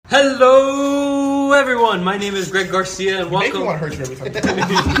everyone, my name is Greg Garcia and welcome. Make me want to hurt you every time.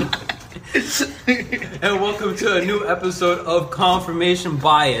 And welcome to a new episode of Confirmation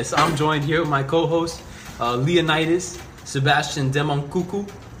Bias. I'm joined here with my co-host Leonidas, Sebastian Demoncucu,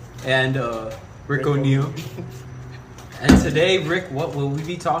 and Rick O'Neill. And today, Rick, what will we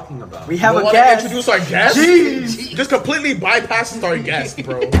be talking about? We have a guest. Introduce our guest? Jeez. Just completely bypasses our guest,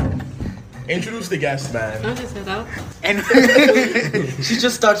 bro. Introduce the guest, man. I'll just head out. And she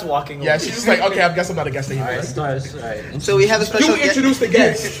just starts walking. Yeah, over. she's just like, okay, I guess I'm not a guest anymore. Alright, start. Alright. So we have a special You guest. introduce the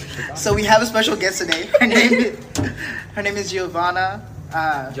guest. So we have a special guest today. Her name is Giovanna.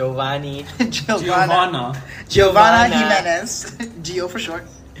 Giovanna Giovanna Jimenez. Gio for short.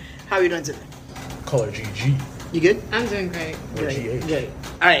 How are you doing today? Call her GG. You good? I'm doing great. Or GH. Good.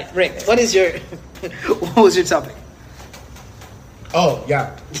 All right, Rick. What was your topic? Oh,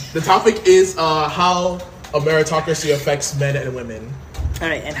 yeah. The topic is how a meritocracy affects men and women. All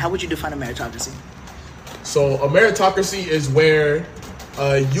right, and how would you define a meritocracy? So a meritocracy is where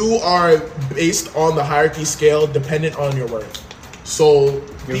you are based on the hierarchy scale dependent on your worth. So Your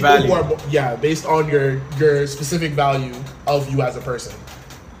people value. who are based on your specific value of you as a person.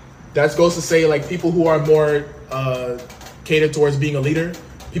 That goes to say like people who are more catered towards being a leader,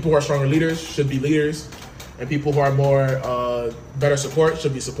 people who are stronger leaders should be leaders, and people who are more better support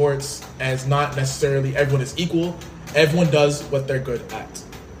should be supports. And it's not necessarily everyone is equal. Everyone does what they're good at.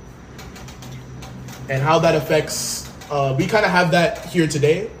 And how that affects, we kind of have that here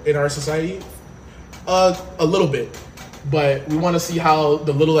today in our society, a little bit. But we want to see how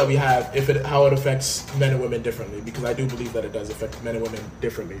the little that we have, how it affects men and women differently, because I do believe that it does affect men and women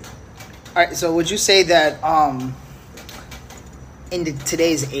differently. All right, so would you say that in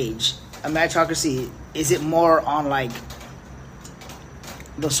today's age, a meritocracy, is it more on like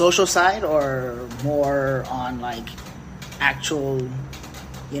the social side or more on like actual,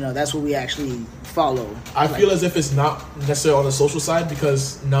 that's what we actually follow? I feel as if it's not necessarily on the social side,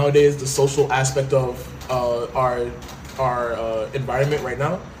 because nowadays the social aspect of our environment right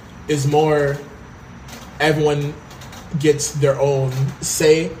now is more everyone gets their own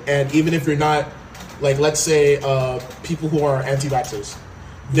say. And even if you're not, like, let's say people who are anti-vaxxers,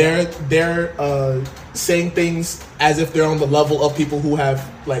 they're saying things as if they're on the level of people who have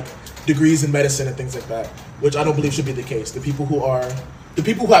like degrees in medicine and things like that, which I don't believe should be the case. The people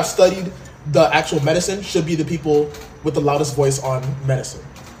who have studied the actual medicine should be the people with the loudest voice on medicine,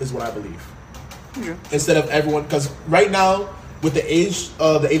 is what I believe. Yeah. Instead of everyone, because right now with the age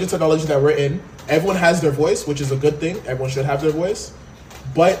of technology that we're in, everyone has their voice, which is a good thing. Everyone should have their voice,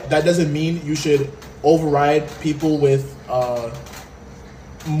 but that doesn't mean you should override people with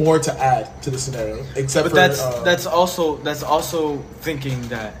more to add to the scenario. Except but for that's also thinking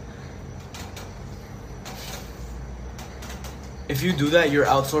that if you do that, you're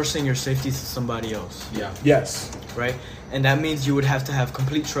outsourcing your safety to somebody else. Yeah. yes, Right? And that means you would have to have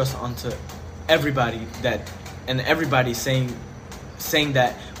complete trust onto everybody and everybody saying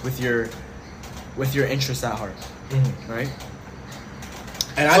that with your interests at heart. mm-hmm. Right?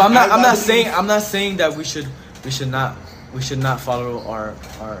 and So I'm not believe- saying that we should not follow our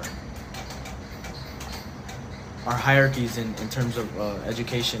hierarchies in terms of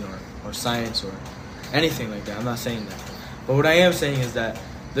education or science or anything like that. I'm not saying that. But what I am saying is that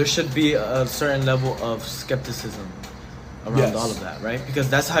there should be a certain level of skepticism around Yes. all of that, right? Because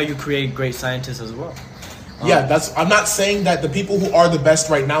that's how you create great scientists as well. I'm not saying that the people who are the best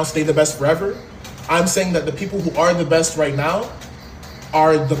right now stay the best forever. I'm saying that the people who are the best right now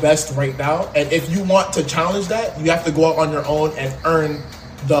are the best right now. And if you want to challenge that, you have to go out on your own and earn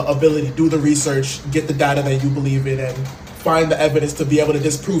the ability, do the research, get the data that you believe in, and find the evidence to be able to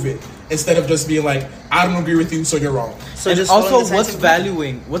disprove it, instead of just being like, I don't agree with you, so you're wrong. So And just also, following the what's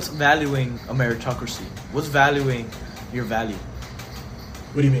scientific valuing a meritocracy? What's valuing your value?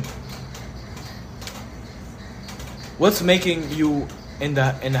 What do you mean? What's making you in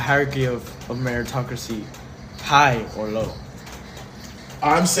the hierarchy of meritocracy high or low?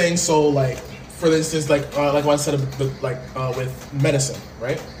 I'm saying, so like, for instance, like what I said, with medicine,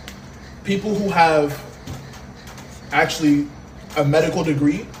 right? People who have actually a medical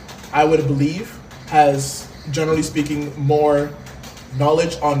degree, I would believe, has, generally speaking, more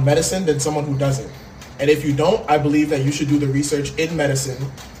knowledge on medicine than someone who doesn't. And if you don't, I believe that you should do the research in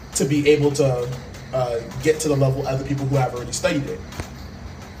medicine to be able to get to the level of the people who have already studied it.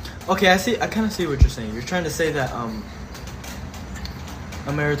 Okay, I kind of see what you're saying. You're trying to say that a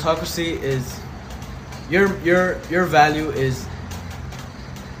meritocracy is your value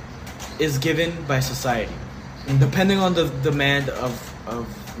is given by society, depending on the demand of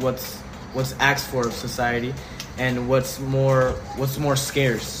what's asked for of society, and what's more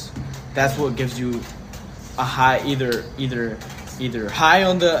scarce. That's what gives you a high either high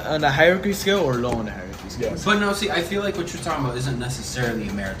on the hierarchy scale or low on the hierarchy scale. Yes. But no, see, I feel like what you're talking about isn't necessarily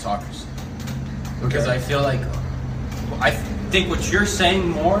a meritocracy. Because Okay. I feel like, I think what you're saying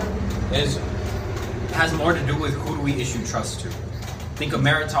more has more to do with who do we issue trust to. I think a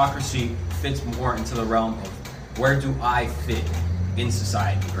meritocracy fits more into the realm of where do I fit in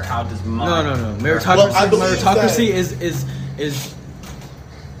society, or how does my No. Meritocracy, Well, I believe meritocracy that- is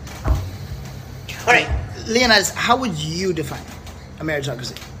All right, Leonidas, how would you define a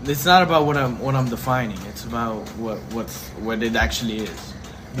meritocracy? it's not about what I'm defining. It's about what it actually is.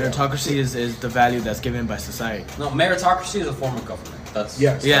 Meritocracy is the value that's given by society. No, meritocracy is a form of government. That's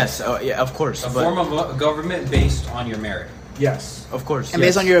Yes. Yes, yeah, of course. a but- form of government based on your merit. Yes. Of course. And yes.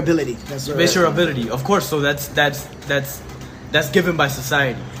 based on your ability. That's what- Based on your ability, of course. So that's given by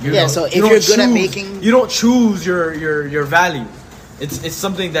society. Yeah, so if don't you're good at choose- making- you don't choose your value. It's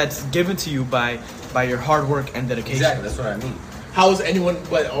something that's given to you by your hard work and dedication. Exactly, that's what I mean. How is anyone?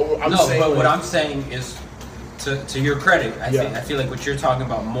 But I'm No, saying. but what like- I'm saying is, to your credit, Yeah. I feel like what you're talking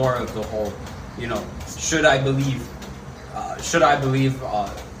about more of the whole, should I believe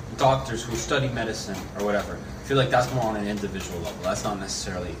doctors who study medicine or whatever? I feel like that's more on an individual level. That's not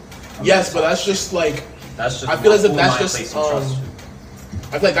necessarily. Yes, but that's just like. That's just. I feel as if who that's am I just, placing trust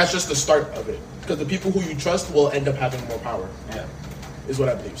to. I feel like that's just the start of it, because the people who you trust will end up having more power. Yeah. Is what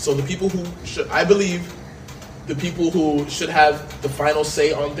I believe. So the people who should, I believe, the people who should have the final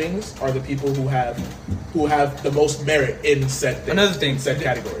say on things are the people who have the most merit in said thing, Another thing, in said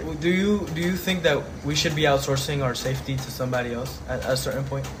category. Do you think that we should be outsourcing our safety to somebody else at a certain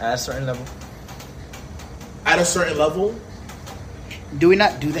point, at a certain level? At a certain level, Do we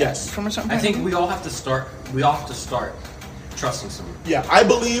not do that Yes. from a certain I point? think we all have to start. We all have to start trusting someone. yeah, I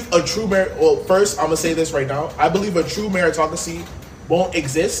believe a true merit. Well, first I'm gonna say this right now. I believe a true meritocracy won't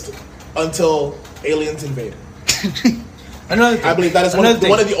exist until aliens invade. Another thing, I believe that is another thing.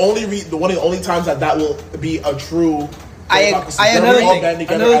 one of the only times that will be a true I- meritocracy. I- That another we all thing- band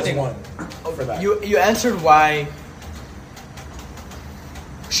together another as thing. one for that. You answered why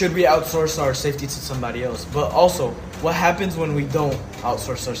should we outsource our safety to somebody else, but also what happens when we don't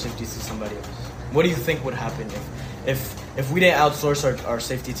outsource our safety to somebody else? What do you think would happen if we didn't outsource our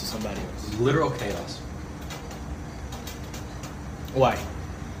safety to somebody else? Literal chaos. Why?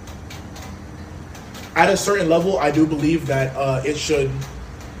 At a certain level, I do believe that it should,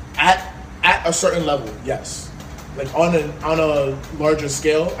 at a certain level, yes. Like on a larger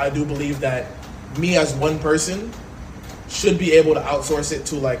scale, I do believe that me as one person should be able to outsource it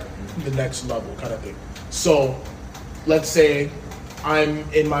to like the next level kind of thing. So, let's say I'm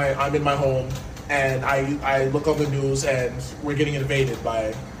in my home and I look on the news and we're getting invaded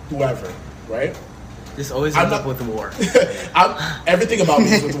by whoever, right? This always I'm ends not- up with war. Everything about me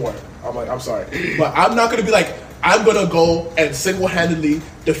is with war. I'm sorry, but I'm not gonna be like I'm gonna go and single-handedly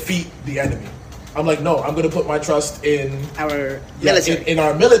defeat the enemy. I'm like, no, I'm gonna put my trust in Our yeah, military. in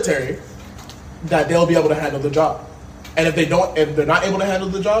our military, that they'll be able to handle the job. And if they're not able to handle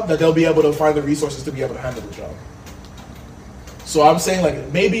the job, that they'll be able to find the resources to be able to handle the job. So I'm saying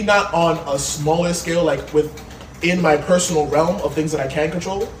like maybe not on a smaller scale, like within my personal realm of things that I can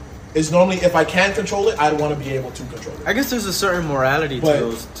control. Is normally if I can control it, I'd want to be able to control it. I guess there's a certain morality But-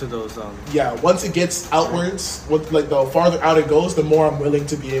 to those. Yeah, once it gets outwards, like the farther out it goes, the more I'm willing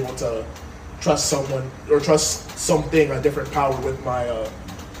to be able to trust someone or trust something, a different power with my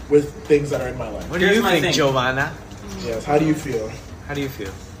with things that are in my life. What do Here's you my think, thing. Giovanna? Yes. How do you feel? How do you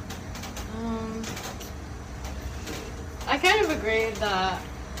feel? I kind of agree that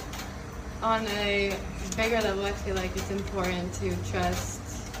on a bigger level, I feel like it's important to trust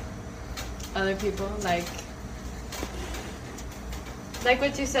other people. Like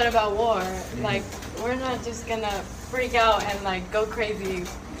what you said about war. Like, we're not just gonna freak out and like go crazy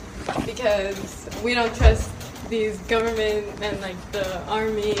because we don't trust these government and like the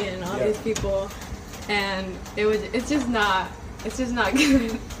army and all Yeah. these people. And it's just not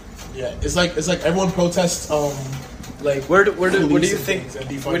good. Yeah, it's like everyone protests. Like Where do you police and think things and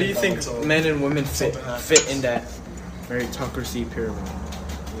defunding where do you think until men and women fit something happens. in that meritocracy pyramid?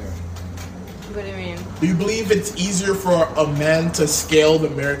 What do you mean? Do you believe it's easier for a man to scale the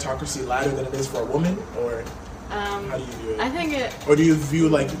meritocracy ladder than it is for a woman, or how do you view it? I think it. Or do you view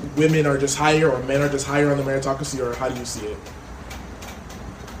like women are just higher or men are just higher on the meritocracy, or how do you see it?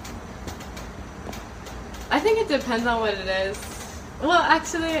 I think it depends on what it is. Well,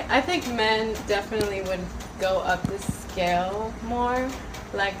 actually, I think men definitely would go up the scale more.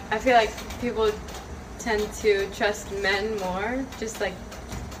 Like, I feel like people tend to trust men more. Just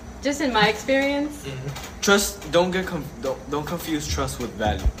in my experience. Trust. Don't confuse trust with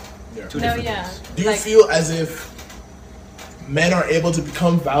value. Yeah. Two No, different yeah. things. Do you Like- feel as if men are able to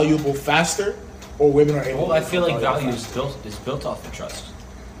become valuable faster, or women are able? Well, to I feel become like value valuable is built off of trust. faster?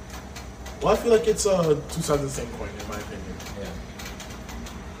 Well, I feel like it's two sides of the same coin, in my opinion. Yeah.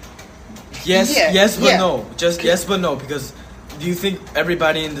 Yes, Yeah, yes, but yeah. no. Just yes, but no. Because do you think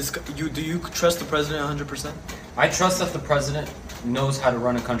everybody in this do you trust the president 100%? I trust that the president knows how to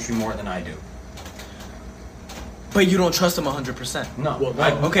run a country more than I do. But you don't trust him 100%. No. Well, no.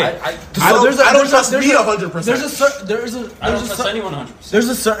 Okay. I I don't trust me 100%. There's a I don't trust anyone 100%. There's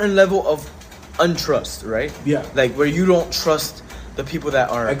a certain level of untrust, right? Yeah. Like where you don't trust the people that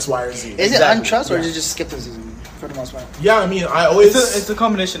are. X, Y, or Z. Is Exactly. it untrust or Yeah. is it just skepticism for the most part? Yeah, I mean, I always, It's a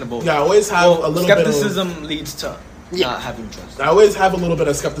combination of both. yeah, I always have Well, a little bit of skepticism leads to Yeah. not having trust. I always have a little bit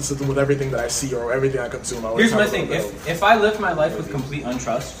of skepticism with everything that I see or everything I consume. I always Here's have my a thing. little bit of- If I lived my life with complete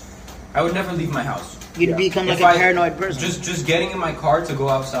untrust, I would never leave my house. You'd Yeah. become like If a I- paranoid person. Just getting in my car to go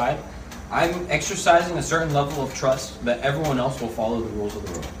outside, I'm exercising a certain level of trust that everyone else will follow the rules of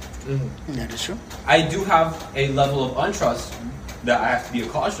the road. That is true. I do have a level of untrust that I have to be a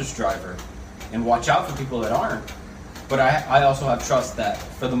cautious driver and watch out for people that aren't. But I also have trust that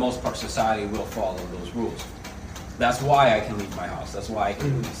for the most part society will follow those rules. That's why I can leave my house. That's why I can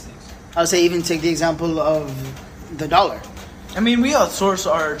do these things. I would say even take the example of the dollar. I mean, we outsource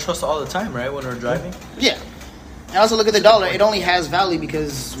our trust all the time, right? When we're driving. Yeah. And also look at the dollar. It only has value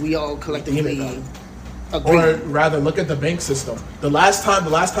because we all collectively Value. agree. Or rather, look at the bank system. The last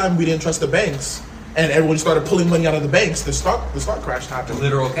time we didn't trust the banks, and everyone started pulling money out of the banks, the stock crash happened.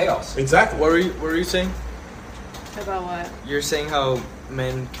 Literal chaos. Exactly. What were you saying? About what? You're saying how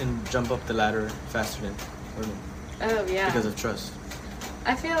men can jump up the ladder faster than women Oh yeah. because of trust.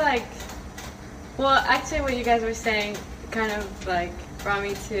 I feel like, well, actually, what you guys were saying kind of like brought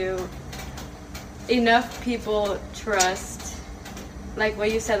me to enough people trust, like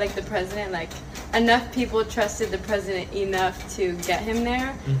what you said, like the president, like enough people trusted the president enough to get him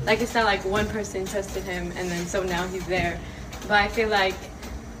there. Like it's not like one person trusted him and then so now he's there. But I feel like,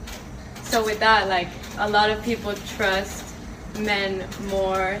 so with that, like a lot of people trust men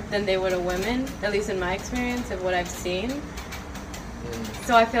more than they would a women, at least in my experience of what I've seen.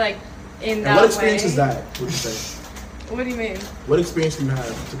 So I feel like in And that what experience way, is that? Would you say? What do you mean? What experience do you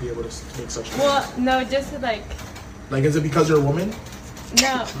have to be able to make such? Well, no, just like Like, is it because you're a woman?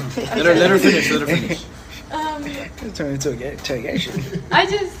 no. Let her finish. Let her finish. Turn into a interrogation. I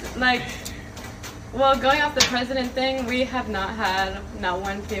just like, well, going off the president thing, we have not had not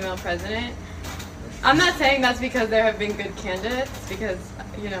one female president. I'm not saying that's because there have been good candidates, because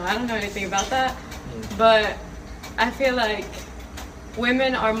I don't know anything about that, but I feel like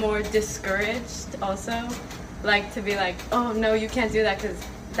women are more discouraged also, like to be like, oh no, you can't do that because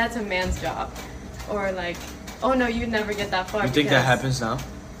that's a man's job, or like, oh no, you'd never get that far. You think that because- happens now?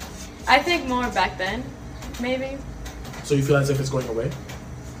 I think more back then, maybe. So you feel as if it's going away?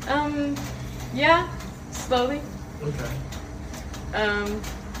 Yeah, slowly. Okay.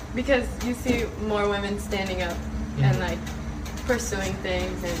 Because you see more women standing up and like pursuing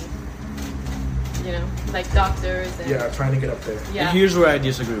things and like doctors and Yeah, trying to get up there. yeah. And here's where I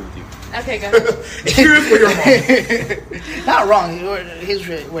disagree with you. Okay, go ahead. Here's where you're wrong. Not wrong. Here's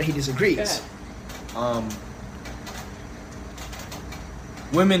where he disagrees. Go ahead.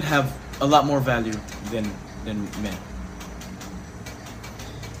 Women have a lot more value than men.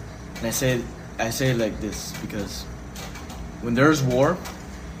 And I say it like this because when there's war,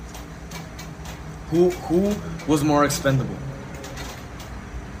 who was more expendable?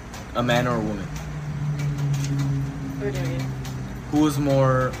 A man or a woman? What do you mean? Who was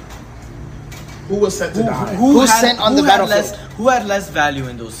more Who was set to die? Who's sent on the had battlefield? who had less value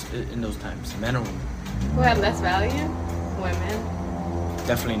in those times? Men or women? Who had less value? Women.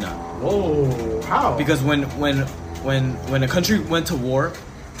 Definitely not. Oh, how? Because when a country went to war,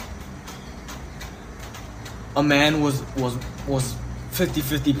 a man was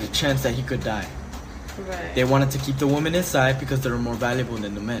 50-50 chance that he could die. Right. They wanted to keep the women inside because they were more valuable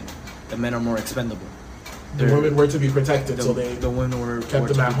than the men. The men are more expendable. the women were to be protected, The, so they the women were kept were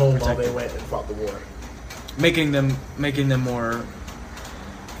them to at be home while protected. they went and fought the war. making them more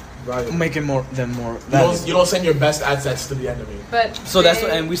Right. making them more You valuable. don't send your best assets to the enemy. But So that's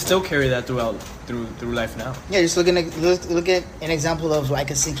they- and we still carry that through life now. Yeah, just look at an example of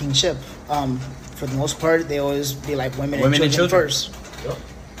like a sinking ship. For the most part, they always be like women and children first, Yep.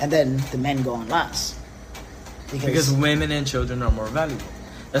 and then the men go on last. Because women and children are more valuable.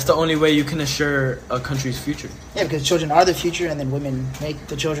 That's the only way you can assure a country's future. yeah, because children are the future, and then women make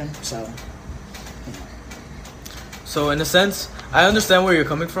the children. So So in a sense, I understand where you're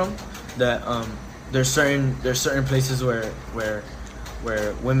coming from. That there's certain places where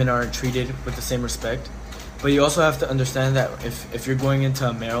where women aren't treated with the same respect. But you also have to understand that if you're going into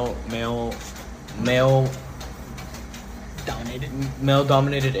a male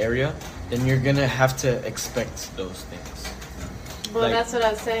dominated area, then you're gonna have to expect those things. Well, Like- that's what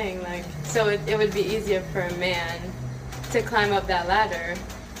I was saying. Like, so it would be easier for a man to climb up that ladder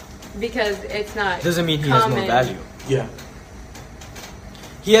because it's not. Doesn't mean he has more common. value. Yeah.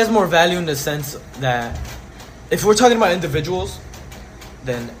 He has more value in the sense that if we're talking about individuals,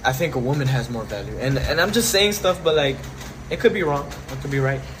 then I think a woman has more value. And I'm just saying stuff, but like, it could be wrong, it could be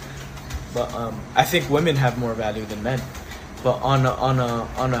right. But I think women have more value than men. But on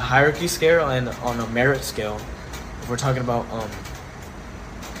a hierarchy scale and on a merit scale, if we're talking about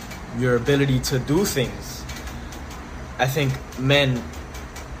your ability to do things, I think men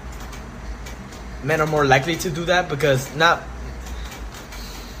are more likely to do that because not.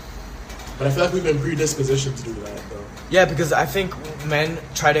 But I feel like we've been predispositioned to do that, though. Yeah, because I think men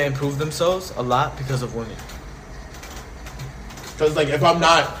try to improve themselves a lot because of women. Because, like, if I'm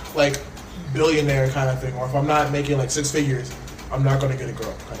not, like, billionaire kind of thing, or if I'm not making, like, 6 figures, I'm not going to get a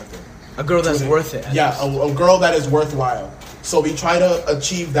girl kind of thing. A girl that's worth it. Yeah, a girl that is worthwhile. So we try to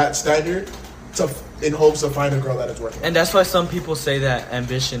achieve that standard in hopes of finding a girl that is worthwhile. And that's why some people say that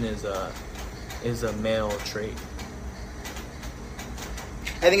ambition is a male trait.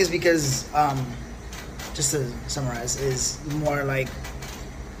 I think it's because, just to summarize, is more like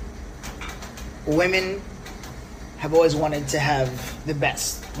women have always wanted to have the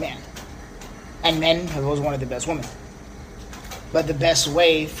best man, and men have always wanted the best woman. But the best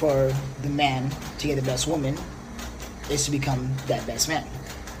way for the man to get the best woman is to become that best man.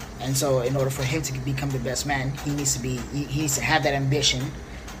 And so, in order for him to become the best man, he needs to have that ambition,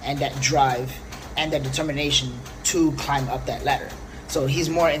 and that drive, and that determination to climb up that ladder. So he's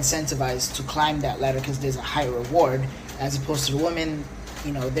more incentivized to climb that ladder because there's a higher reward, as opposed to the women.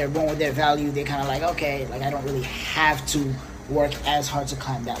 You know, they're born with their value. They're kind of like, okay, like I don't really have to work as hard to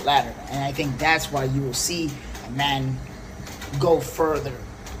climb that ladder. And I think that's why you will see a man go further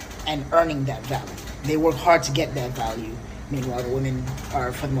and earning that value. They work hard to get that value. Meanwhile, the women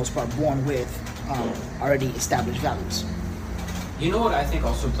are, for the most part, born with already established values. You know what I think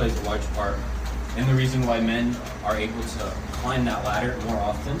also plays a large part in the reason why men are able to climb that ladder more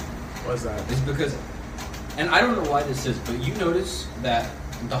often? What's that? Is because, and I don't know why this is, but you notice that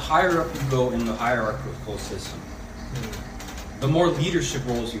the higher up you go in the hierarchical system, the more leadership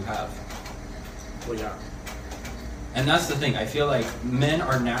roles you have. Well, yeah. And that's the thing. I feel like men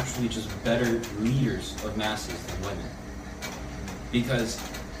are naturally just better leaders of masses than women. Because...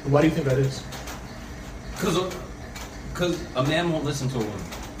 Why do you think that is? Because a man won't listen to a woman.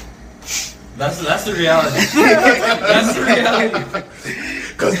 That's the reality. That's the reality.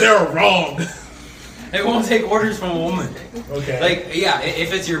 Because they're wrong. It won't take orders from a woman. Okay. Like, yeah,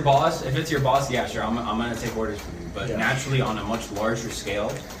 if it's your boss, yeah, sure, I'm gonna take orders from you. But Yeah. naturally, on a much larger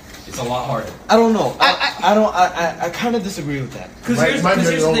scale, it's a lot harder. I don't know. I kind of disagree with that. Because Might- here's might be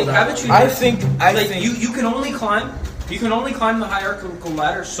the wrong thing. with Haven't that. you? I think you can only climb the hierarchical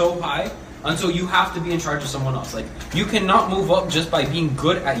ladder so high until you have to be in charge of someone else. Like, you cannot move up just by being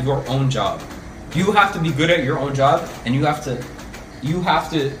good at your own job. You have to be good at your own job, and you have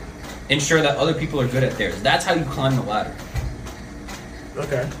to ensure that other people are good at theirs. That's how you climb the ladder.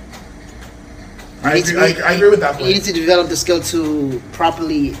 Okay. I agree with that point. You need to develop the skill to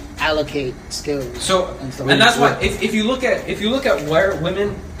properly allocate skills. So, stuff. and that's why if you look at where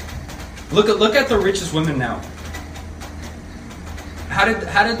women look at the richest women now. How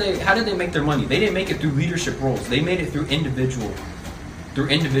did they make their money? They didn't make it through leadership roles. They made it through individual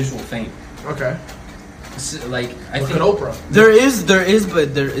fame. Okay. So, like, I Look think at Oprah. there is,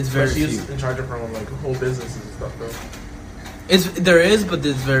 but there is very But few. she's in charge of her own, like, whole businesses and stuff, though. There is, but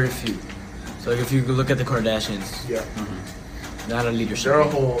there's very few. So like, if you look at the Kardashians, Yeah. not a leadership. They're a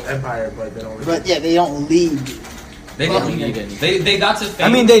whole empire, but they don't. But yeah, they don't lead. they Well, didn't lead lead anything. They got to fame. I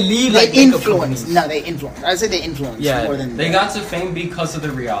mean, they lead They like makeup influence. companies. No, they influence. I'd say they influence Yeah, more than They got to fame because of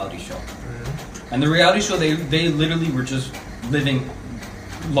the reality show. And the reality show, they literally were just living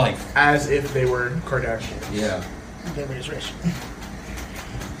life. As if they were Kardashians. Yeah. Everybody's rich.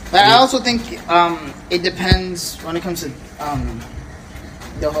 But I also think it depends when it comes to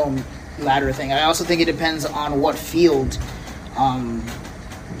the whole ladder thing. I also think it depends on what field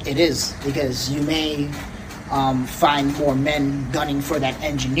it is, because you may find more men gunning for that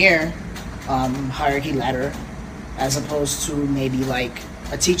engineer hierarchy ladder, as opposed to maybe like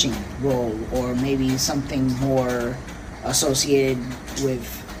a teaching role, or maybe something more associated with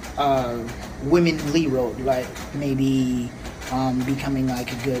women lead role, like maybe becoming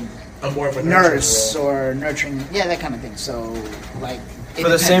like a good I'm more of a nurse role. or nurturing, that kind of thing. So like it For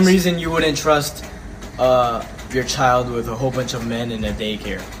the same depends. reason you wouldn't trust your child with a whole bunch of men in a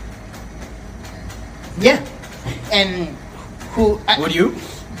daycare. Yeah, and who? Would you?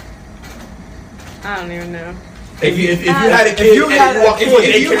 I don't even know. If you had a kid and you walked into a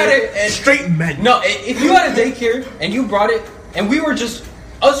if you had daycare, straight men. No, if you had a daycare and you brought it, and we were just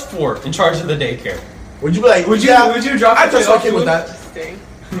us four in charge of the daycare, Would you be like? would you drop? I the trust kid my off kid to with him? that. Interesting.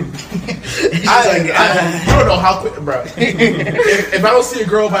 You don't know how quick, bro. if I don't see a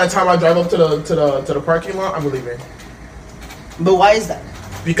girl by the time I drive up to the parking lot, I'm leaving. But why is that?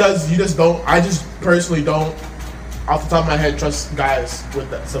 Because you just don't. I just personally don't, off the top of my head, trust guys with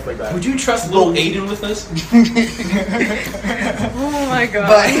that stuff like that. Would you trust little Aiden with us? Oh my god.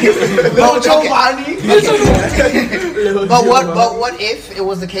 But Giovanni. But what if it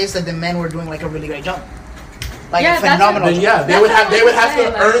was the case that the men were doing like a really great job, like Yeah, a that's phenomenal Then job? yeah, they That's would have. what They would I'm have to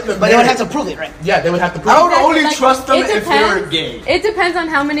saying, earn the. But they would have merit. to prove it, right? Yeah, they would have to prove. I would it. only Like, trust them it if they're depends. gay. It depends on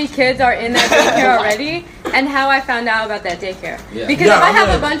how many kids are in that daycare already and how I found out about that daycare. Yeah. Because Yeah, if I I'm have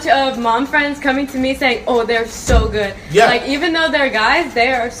a like- bunch of mom friends coming to me saying, "Oh, they're so good," Yeah. like even though they're guys,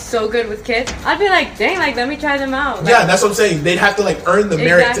 they are so good with kids. I'd be like, "Dang, like let me try them out." Like, Yeah, that's what I'm saying. They'd have to like earn the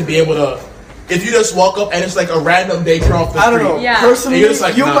merit to be able to. If you just walk up and it's like a random daycare off the I street, don't know. Yeah. Personally, You're just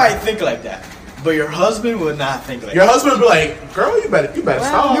like, you nah. might think like that, but your husband would not think like your that. husband would be like, "Girl, you better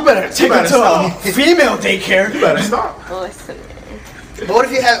stop. You better take him to a female daycare. You better stop." Listen. But what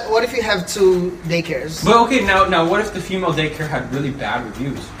if you have two daycares? But okay, now what if the female daycare had really bad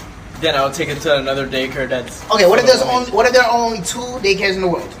reviews? Then I'll take it to another daycare that's... Okay, what if there are only two daycares in the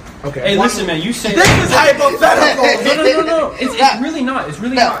world? Okay. Hey, listen, man, you say This is hypothetical. no. It's really not. It's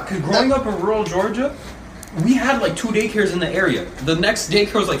really not. Because growing up in rural Georgia, we had like 2 daycares in the area. The next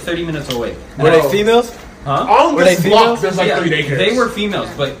daycare was like 30 minutes away. Were they females? Huh? On Were this they block, females? there's like Yeah, 3 daycares. they were females,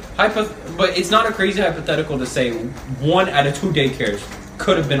 but it's not a crazy hypothetical to say 1 out of 2 daycares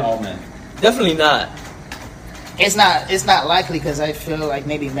could have been all men. Definitely not. It's not likely because I feel like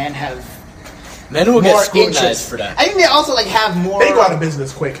maybe men have Men will get more scrutinized interest for that. I think they also like have more. They go out of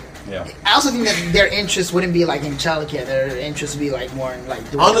business quick. Yeah. I also think that their interest wouldn't be like in childcare. Their interest would be like more in like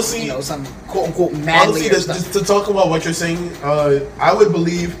doing, Honestly- some quote unquote manly Honestly, stuff. just to talk about what you're saying, I would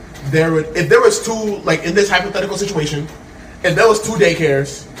believe if there was 2, like in this hypothetical situation, if there was 2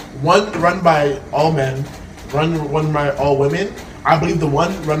 daycares, one run by all men, one by all women, I believe the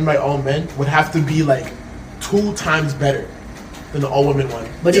one run by all men would have to be like 2 times better than the all women one,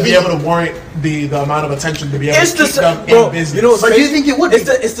 But to you be think- able to warrant the amount of attention to be able It's to the keep same, them bro. in business. You know what's But do you crazy? think it would It's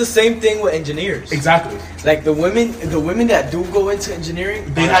be? it's the same thing with engineers. Exactly. Like the women that do go into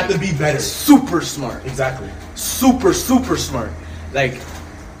engineering, They are have to be better. super smart, Exactly. super smart. Like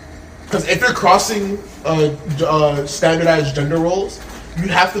Because if you're crossing standardized gender roles, you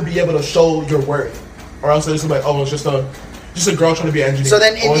have to be able to show your worth, or else it's like, oh, it's just a girl trying to be an engineer, So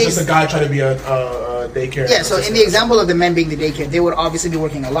then in or it's the just a guy trying to be a daycare. Yeah, so in assistant. the example of the men being the daycare, they would obviously be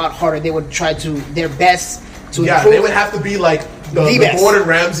working a lot harder. They would try to their best to yeah, improve. they would have to be like the best. Gordon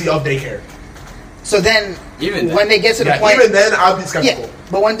Ramsay of daycare. So then, Even then. when they get to the Yeah, point, even then, I'd be skeptical. yeah,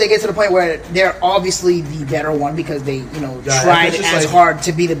 but when they get to the point where they're obviously the better one because they, Yeah, tried if it's just as like- hard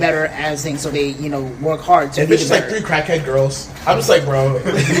to be the better as things, so they, work hard to If be it's the just like better. 3 crackhead girls, I'm just like, bro.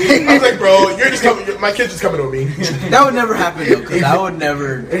 I'm like, bro, you're just coming. My kid's just coming with me. that would never happen though, because I would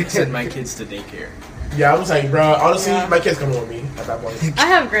never send my kids to daycare. Yeah, I was like, bro. Honestly, Yeah. my kid's coming with me at that point. I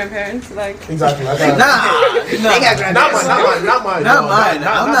have grandparents, like Exactly. I got, They got Not grandparents. mine. Not mine. Not no, mine.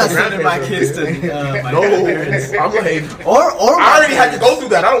 I'm not the sending my grandparents kids over to here. my No, grandparents. I'm like, Or I already had to go through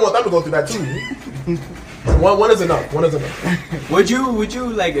that. I don't want them to go through that too. One is enough. One is enough. Would you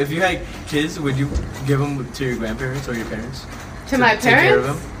like if you had kids? Would you give them to your grandparents or your parents? to my take care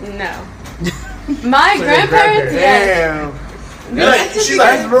of parents. No. My So your grandparents, yes. Damn. You're like, she's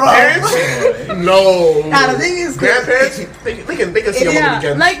like, parents? No. Nah, the thing is, grandparents, they can see them on the Yeah,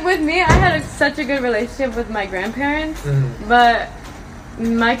 weekends. like with me, I had such a good relationship with my grandparents, but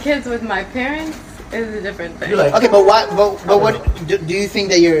my kids with my parents is a different thing. You're like, Okay, but what do you think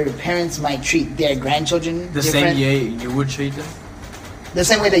that your parents might treat their grandchildren The different? same way you would treat them. The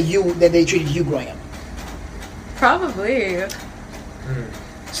same way that they treated you growing up. Probably.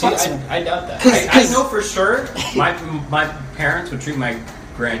 See, I doubt that. I know for sure my parents would treat my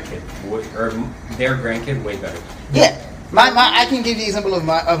grandkid or their grandkid way better. Yeah, I can give you the example of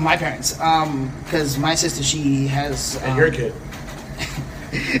my parents. Because my sister, she has. and your kid.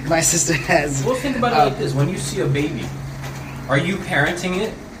 My sister has. Well, think about it like this: when you see a baby, are you parenting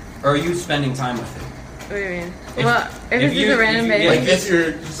it, or are you spending time with it? What do you mean? If- Well, if it's just a random baby. Like if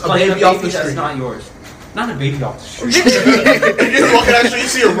you're just a Playing baby off the that's street. not yours. Not a baby off the street. You're just walking down the street, you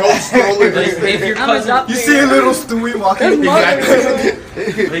see a road stroller. Like, if your I'm cousin, adopting You see a little Stewie walking.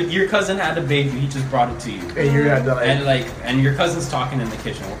 like your cousin had a baby, he just brought it to you, And you're at the and your cousin's talking in the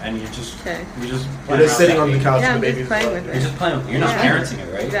kitchen, and you're just Okay. you're just you're playing just around sitting with on the that couch Yeah, and the I'm baby's just playing with baby. You're just playing with it. You're not Yeah. parenting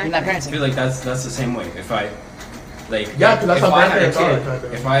it, right? Exactly. You're not I parenting. feel like that's the same way. If I like Yeah, 'cause that's if how I had a grandparents are, kid, kind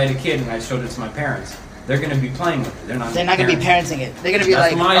of. if I had a kid and I showed it to my parents, they're gonna be playing with it. They're not They're not gonna be parenting parenting it. They're gonna be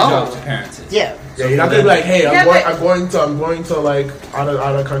That's like, my oh, job to parent it. yeah. Yeah, you're not gonna be like, hey, Yeah, but- I'm going to like out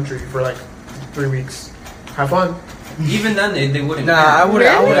of country for like 3 weeks. Have fun. Even then, they wouldn't. Nah, I parent.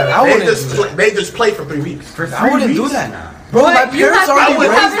 wouldn't. I wouldn't. I They wouldn't. just do that. they just play for 3 weeks. For 3 I wouldn't do weeks? that. Nah. Bro, my But you parents have- already you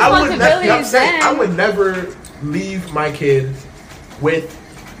raised. have responsibilities then. I would never leave my kid with.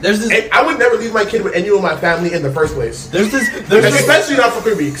 There's this. I would never leave my kid with anyone in my family in the first place. There's this. There's this. Especially not for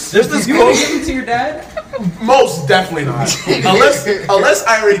 3 weeks. There's this You gonna quote. give it to your dad? Most definitely not. unless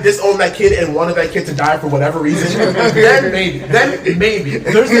I already disowned that kid and wanted that kid to die for whatever reason, then maybe. Then maybe.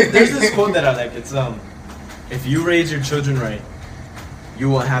 There's this quote that I like. It's if you raise your children right, you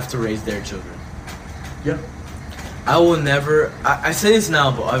will have to raise their children. Yeah. I will never. I say this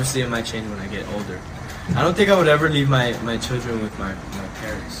now, but obviously it might change when I get older. I don't think I would ever leave my children with my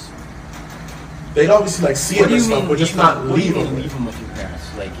parents. They'd obviously like see him and stuff, but just not leave Leave them. them with your parents.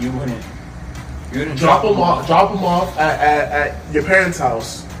 Like you wouldn't Drop them off at your parents'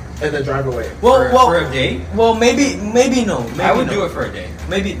 house and then drive away. for a day. Well, maybe no. Maybe I would no. do it for a day.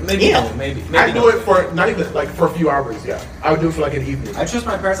 Maybe Yeah. no. Maybe I no. do it for not even like for a few hours. Yeah, I would do it for like an evening. I trust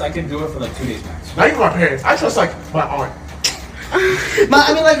my parents. I could do it for like 2 days max. Not even my parents. I trust like my aunt. But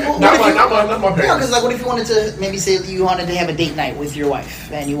I mean, like, what Not if my you, not my no, parents. because like, what if you wanted to maybe say you wanted to have a date night with your wife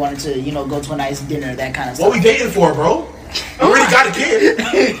and you wanted to, go to a nice dinner, that kind of stuff. What we dating for, bro? I already got a kid.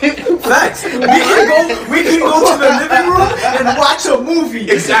 Facts. We can go to the living room and watch a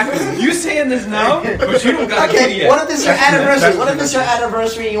movie. Exactly. You saying this now, but you don't got a kid Okay, yet. what if this is your That's anniversary? true. What if this is your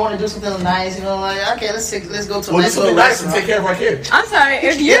anniversary and you want to do something nice? Like, okay, let's go to a Well, do nice something little nice and restaurant. take care of our kid. I'm sorry,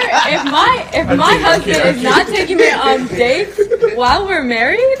 if my I'm husband kidding. is not taking me on dates while we're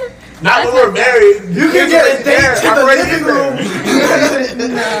married, Not when we're married. You can get a date to the living room.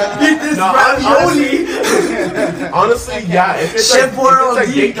 Eat this No, ravioli. Honestly, yeah. If it's Chef like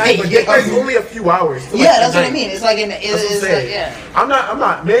date night, but date night's Hey, only a few hours. Till, Yeah, like, that's the what I night. mean. It's like That's what I'm it's like, saying. yeah. I'm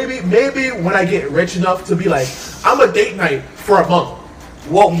not. Maybe when I get rich enough to be like, I'm a date night for a month.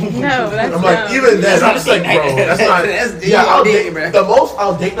 Whoa. no, that's I'm like, no. even then, That's I'm not just a like, date bro, night. that's not. That's yeah, I'll dating, date. bro. The most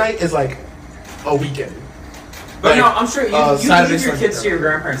I'll date night is like a weekend. But Like, no, I'm sure you Saturday, leave your Sunday. kids to your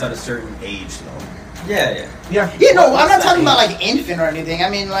grandparents at a certain age, though. Yeah. Yeah. Yeah, no, I'm not What's talking that about like infant or anything. I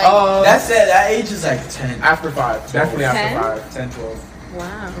mean, like, That's it. That age is like 10. After 5, definitely 10? after 5. 10, 12.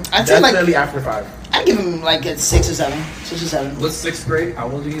 Wow. I'd say like Definitely after 5. I'd give him like a 6 or 7, 6 or 7. What's 6th grade? How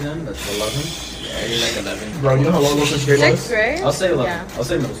old are you then? That's 11. Yeah, you're like 11. Bro, you know how long those grade Sixth was? grade? I'll say 11. Yeah. I'll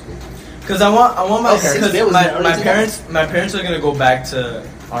say middle school. Cause I want my Okay. cause It was my, early my 2000s. parents are gonna go back to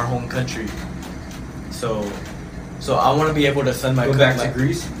our home country, so I want to be able to send my Go back to my-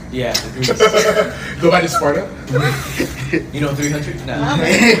 Greece. Yeah, to Greece. Go back to Sparta.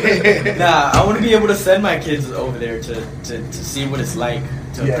 300. Nah, I want to be able to send my kids over there to see what it's like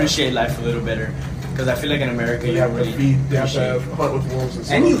to Yeah. appreciate life a little better. Cause I feel like in America They you have don't to really feed. They have to appreciate. hunt with wolves and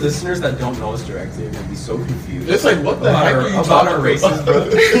stuff. Any listeners that don't know us directly are gonna be so confused. It's like, what the About heck our- are you about talking our about? races, bro.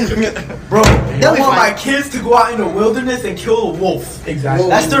 Bro, I They'll be want fine. my kids to go out in the wilderness and kill a wolf. Exactly.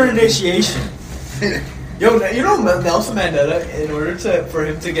 That's their initiation. Yo, you know Nelson Mandela, in order for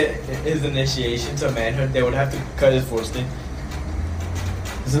him to get his initiation to manhood, they would have to cut his foreskin.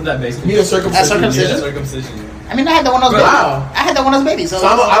 Isn't that You basically? need a circumcision. Circumcision? Yeah, circumcision. I mean, I had that when I was baby. Wow. I had that when I was baby. So, So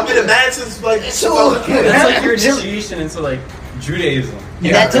I've been a man since like since I was a kid. That's like your initiation into like Judaism.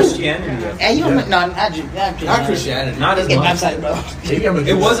 Yeah, that too. Christianity. Hey, you Yeah. don't no, not Christianity. Not Christianity. Not as Get much. baptized, bro. Maybe I'm a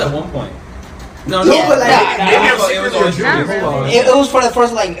It was at one point. No, Yeah, but like- nah, Maybe I'm it was always secretly a Judaism. Jew. Not really. It was for the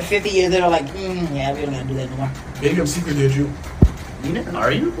first like 50 years. They were like, yeah, we don't gotta do that no more. Maybe I'm secretly a Jew. You never know.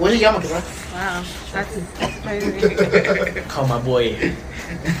 Are you? What's your yarmulke, bro? Wow. That's crazy. Call my boy.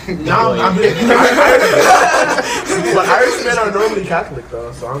 No, I'm but Irish men are normally Catholic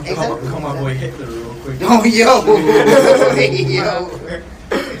though, so I'm Exactly. Call my boy Hitler real quick. Oh, yo. Yo. I don't think you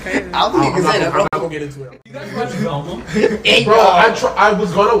can say that, I'm bro. not gonna get into it. You guys watch Velma? Hey, Bro, I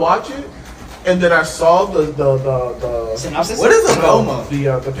was gonna watch it, and then I saw the Synopsis? What is a Velma?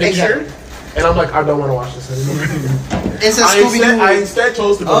 the picture, Exactly. and I'm like, I don't want to watch this anymore. It's a I Scooby-Doo. instead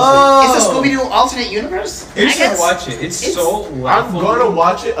chose to go It's a Scooby-Doo alternate universe? You I should guess. watch it. It's so see it. I'm laughable. gonna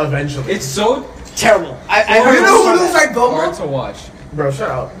watch it eventually. It's so Terrible. I heard You know it who was looks like hard Velma? to watch. Bro,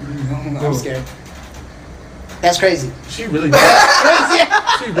 shut up. I'm scared. That's crazy. She really don't.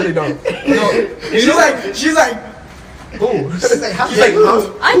 She really don't. No, she's like, Ooh. She's like, how She's like,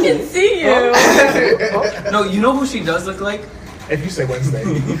 huh? I can see you. no, you know who she does look like? If you say Wednesday,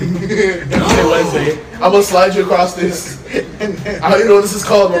 if you say Wednesday, I'm gonna slide you across this. I don't even know what this is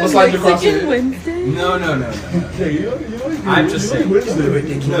called, but I'm gonna slide you across Mexican it. Wednesday? No. Yeah, I'm just saying.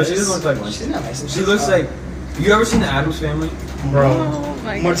 Wednesday. No, she doesn't look like She's one. not Mexican. She looks like. You ever seen the Addams Family? Bro. Oh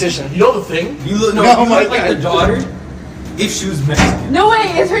my god. Mortician. You know the thing? You look No, you my look like God. the daughter if she was Mexican. No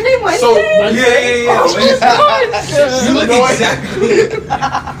way, is her name Wednesday? So, Yeah. Oh, You look No, exactly.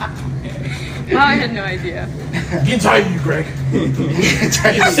 oh, I had no idea. Getting tired of you, Greg.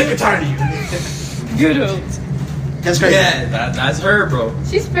 Getting sick and tired of you. Good old. That's crazy. Yeah, that's her, bro.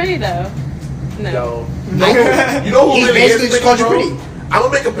 She's pretty though. No. Yo. You know who He really basically is just called you bro? pretty. I'm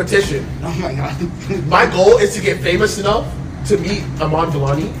gonna make a petition. Oh my god. My goal is to get famous enough to meet Iman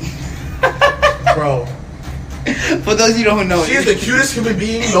Vellani. Bro, For those of you who don't know, she is the cutest human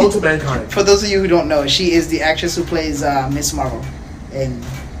being known to mankind. for those of you who don't know, she is the actress who plays Miss Marvel in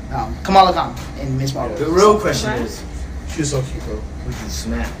Kamala Khan in Miss Marvel. the real question What? is, She's so cute, bro. would you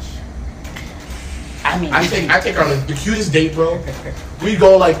smash? I mean, I think on the cutest date, bro. We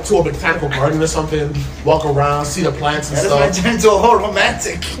go like to a botanical garden or something, walk around, see the plants and that is might stuff. turn into a whole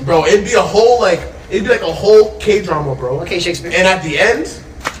romantic. Bro, it'd be like a whole K-drama, bro. Okay, Shakespeare. And at the end,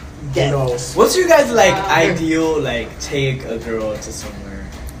 who Dead. knows? What's your guys like ideal like take a girl to somewhere?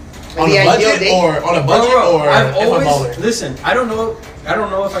 On The a ideal budget date? or I've if I'm always baller? listen. I don't know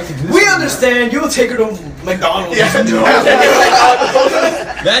if I can do this. We anymore. understand. You'll take her to McDonald's.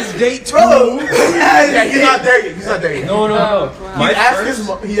 That's date 2. Yeah, he's not there yet. He's not there yet. No. Wow. My He asked first,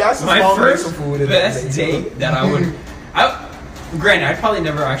 his my mom to make first some food. and best everything, date that I would. Granted, I'd probably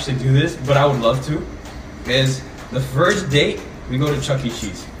never actually do this, but I would love to. Is the first date we go to Chuck E.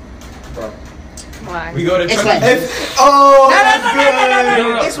 Cheese. bro. Why? We go to Chuck E. Explain. Cheese. Oh,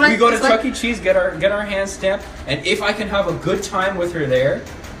 No. Explain, We go to explain. Chuck E. Cheese, get our hands stamped, and if I can have a good time with her there,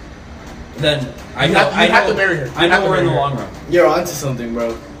 then I You know have to marry her. You I have know to we're in the marry her. long run. You're onto something,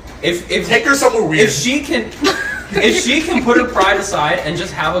 bro. If Take her somewhere weird. if she can put her pride aside and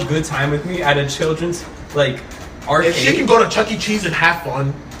just have a good time with me at a children's like arcade, If she can go to Chuck E. Cheese and have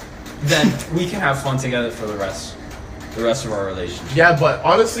fun. then we can have fun together for the rest of our relationship. Yeah, but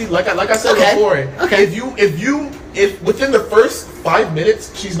honestly, like I said Okay. before, Okay. if within the first 5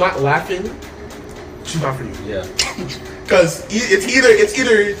 minutes she's not laughing, she's not for you. Yeah. Because it's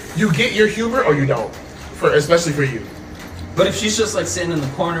either you get your humor or you don't. Especially for you. But if she's just like sitting in the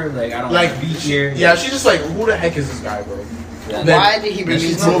corner, like I don't Like want to be here. Yeah, she's just like, who the heck is this guy, bro? Yeah. Then- Why did he bring Yeah, me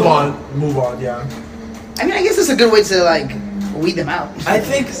she's to Move on. Yeah. I mean, I guess it's a good way to like weed them out. I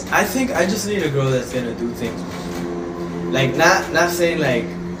think I just need a girl that's gonna do things. Like not saying like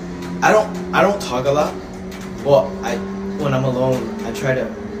I don't talk a lot. Well, when I'm alone, I try to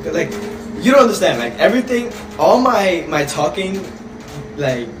like you don't understand like everything. All my talking,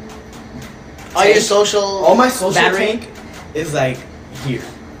 like All your social, all my social battery. tank is like here.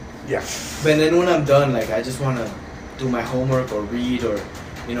 Yeah. But then when I'm done, like I just wanna do my homework or read or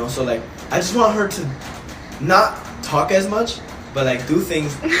so like I just want her to not talk as much, but like do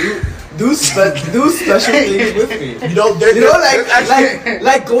things, do special things with me. You know, there's actually,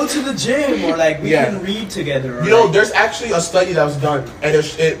 Like go to the gym or like we Yeah. can read together. Or you know, like, there's actually a study that was done, and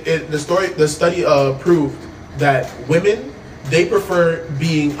the study proved that women, they prefer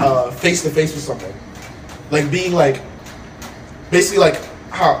being face to face with someone, like being like basically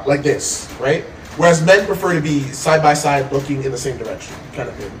like this, right? Whereas men prefer to be side by side, looking in the same direction, kind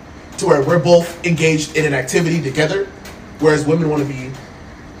of thing, to where we're both engaged in an activity together, whereas women want to be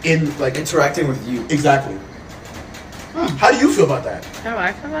in like interacting with you. exactly. How do you feel about that? How do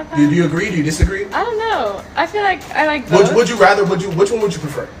I feel about that? Do you agree? Do you disagree? I don't know. I feel like I like both. Would you rather? Which one would you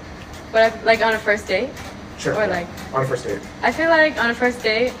prefer? But like on a first date, Sure. or like on a first date. I feel like on a first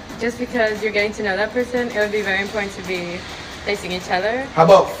date, just because you're getting to know that person, it would be very important to be facing each other. How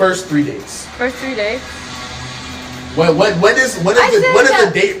about first 3 dates? First 3 dates. When is I said the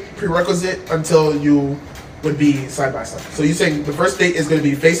that- date prerequisite until you would be side by side? So you saying the first date is going to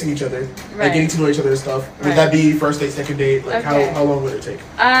be facing each other, Right. like getting to know each other and stuff. Would Right. that be first date, second date? Like Okay. how long would it take?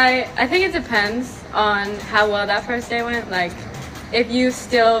 I think it depends on how well that first date went. Like, if you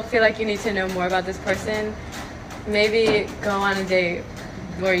still feel like you need to know more about this person, maybe go on a date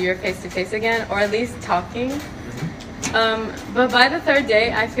where you're face to face again, or at least talking. But by the third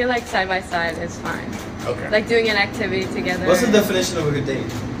date, I feel like side by side is fine. Okay. Like doing an activity together. What's the definition of a good date?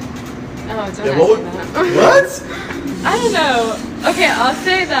 Oh, don't Yeah, ask what me would- that. What? I don't know. Okay, I'll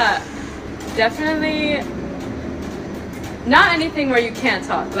say that definitely not anything where you can't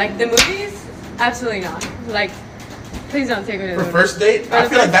talk. Like the movies, absolutely not. Like, please don't take me to For the first date, For I the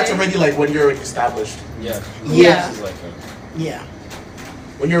feel like first that's date. already like when you're established. Yeah. Yeah. This is like a, Yeah.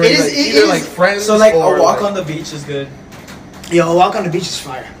 When you're already It is- like, it either is- like friends So like or a walk like- on the beach is good. Yo, a walk on the beach is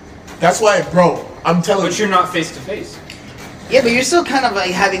fire. That's why, bro. I'm telling but you. you're not face to face. Yeah, but you're still kind of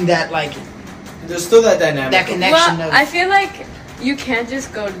like having that like There's still that dynamic. that connection Well, of. I feel like you can't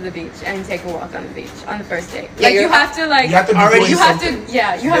just go to the beach and take a walk on the beach on the first date. Yeah, Like, you you're- have to, like, You have to be already- doing you have something. to,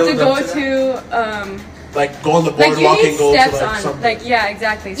 yeah, you have to Build go up to to, Like go on the like, you boardwalk need and go steps to like on, something. like, yeah,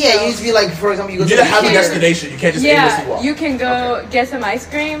 exactly. yeah, So- you need to be like, for example, you go you to need to the have a beach. destination. You can't just aimlessly yeah, walk. you can go get some ice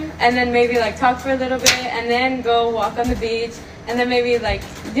cream and then maybe like talk for a little bit and then go walk on the beach and then maybe like,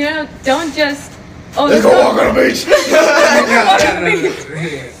 you know, don't just Let's go walk on the beach.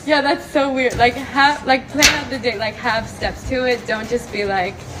 Yeah, that's so weird. Like plan out the date, like have steps to it. Don't just be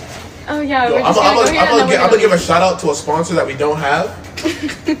like, oh yeah, Yo, we're just gonna go here and then we're I'm gonna gonna give a leave. shout out to a sponsor that we don't have.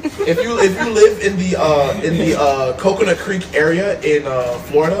 if you live in the Coconut Creek area in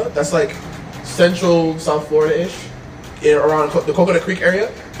Florida, that's like central South Florida ish, around the Coconut Creek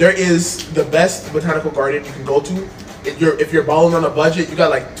area, there is the best botanical garden you can go to. If you're balling on a budget, you got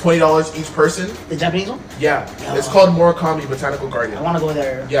like $20 each person. The Japanese one? Yeah, Yeah. it's called Murakami Botanical Garden. I want to go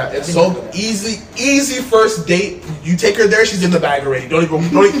there. Yeah, it's I so think I'll go there. easy first date. You take her there, she's in the bag already. Don't even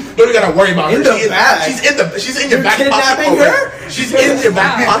gotta worry about In her. the bag? She's in your You're back pocket kidnapping already. her? She's in your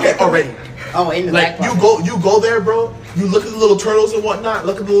back pocket already. Oh, in the Like back you go there, bro. You look at the little turtles and whatnot.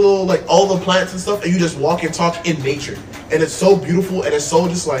 Look at the little like all the plants and stuff, and you just walk and talk in nature. And it's so beautiful, and it's so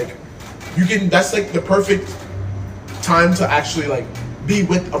just like you can. That's like the perfect time to actually like be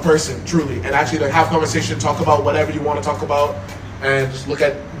with a person truly, and actually like have conversation, talk about whatever you want to talk about, and just look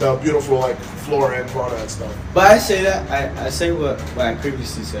at the beautiful like flora and fauna and stuff. But I say that I say what I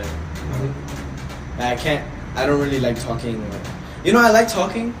previously said. I don't really like talking. You know, I like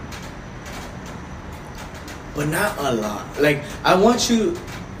talking, but not a lot. Like I want you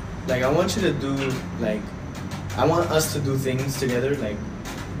to do like I want us to do things together. Like,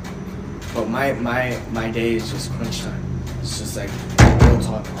 but my day is just crunch time. It's just like we'll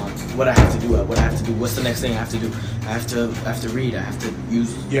talk on what I have to do. What's the next thing I have to do? I have to read. I have to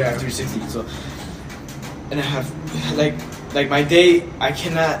use 360. So, and I have like my day. I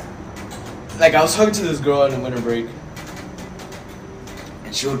cannot. Like I was talking to this girl on the winter break,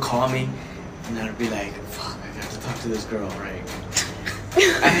 and she would call me, and I'd be like, "Fuck, I got to talk to this girl, right?"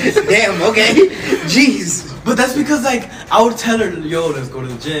 Damn, okay. Jeez. But that's because like I would tell her, "Yo, let's go to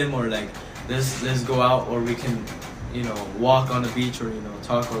the gym," or like let's go out, or we can, you know, walk on the beach, or you know,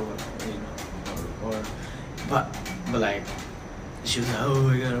 talk, or you know, or but like she was like, "Oh,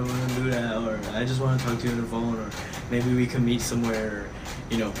 I don't want to do that," or "I just want to talk to you on the phone," or maybe we can meet somewhere, or,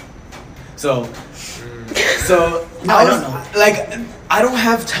 you know. So No, I don't know. Like I don't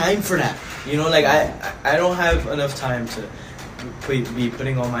have time for that. You know, like I don't have enough time to be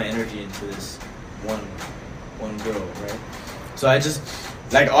putting all my energy into this one girl, right? So I just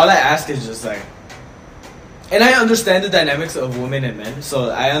like all I ask is just like, and I understand the dynamics of women and men. So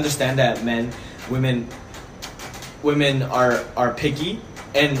I understand that women are picky,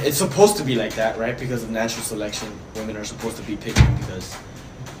 and it's supposed to be like that, right? Because of natural selection, women are supposed to be picky because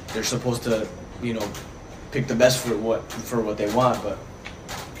they're supposed to, you know, pick the best for what they want, but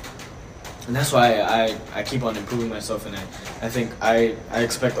and that's why I keep on improving myself, and I think I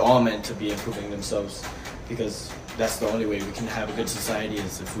expect all men to be improving themselves, because that's the only way we can have a good society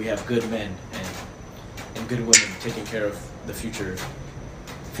is if we have good men and good women taking care of the future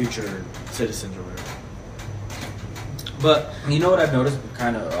citizens or whatever. But you know what I've noticed,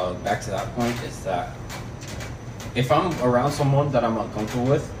 kind of back to that point, is that if I'm around someone that I'm uncomfortable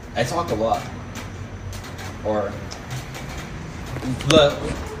with, I talk a lot. Or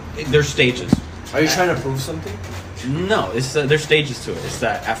there's stages. Are you trying to prove something? No, it's there's stages to it. It's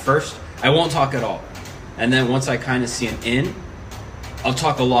that at first I won't talk at all, and then once I kind of see an in, I'll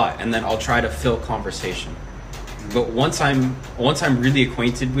talk a lot, and then I'll try to fill conversation. But once I'm really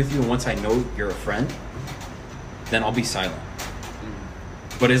acquainted with you, and once I know you're a friend, then I'll be silent.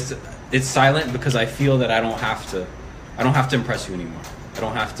 But it's silent because I feel that I don't have to impress you anymore. I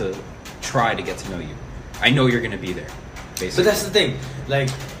don't have to try to get to know you. I know you're gonna be there, basically. But that's the thing. Like,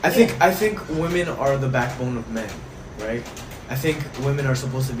 I think women are the backbone of men, right? I think women are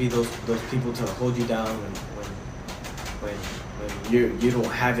supposed to be those people to hold you down when you don't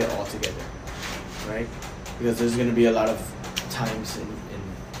have it all together, right? Because there's gonna be a lot of times in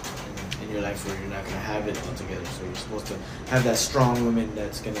your life where you're not gonna have it all together. So you're supposed to have that strong woman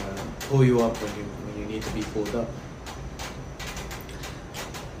that's gonna pull you up when you need to be pulled up.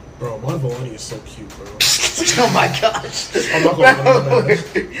 Bro, Vellani is so cute, bro. Oh my gosh. I'm not gonna lie.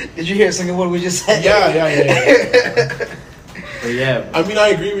 Did you hear a single word we just said? Yeah. But yeah, I mean, I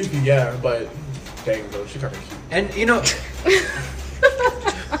agree with you, yeah, but dang, bro, she kind of cute. And you know,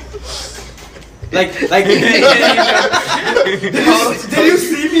 like. Did you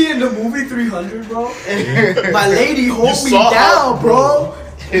see me in the movie 300, bro? My lady hold me saw down, how- bro.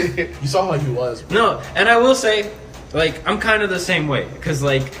 You saw how he was, bro. no, and I will say, like, I'm kind of the same way, cause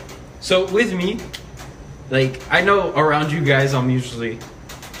like, so with me, like, I know around you guys, I'm usually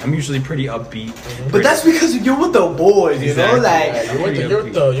pretty upbeat. But that's because you're with the boys, you know, Exactly. like. Yeah,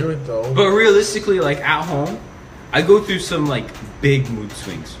 you're with the. But realistically, like at home, I go through some like big mood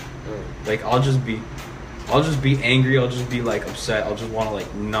swings. Like I'll just be angry. I'll just be like upset. I'll just want to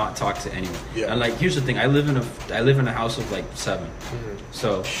like not talk to anyone. Yeah. And like here's the thing: I live in a house of like 7.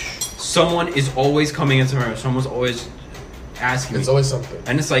 So someone is always coming into my room. Someone's always asking me. It's always something.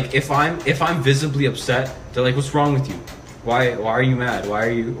 And it's like if I'm visibly upset, they're like, "What's wrong with you? Why are you mad? Why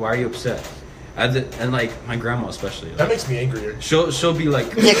are you upset?" And like my grandma especially. That Like, makes me angrier. she'll be like.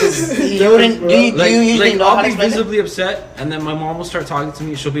 Yeah, because you wouldn't. Do you usually know how I'll to be explain it? visibly upset, and then my mom will start talking to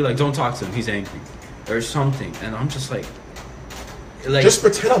me. She'll be like, "Don't talk to him. He's angry," or something, and I'm just like, Just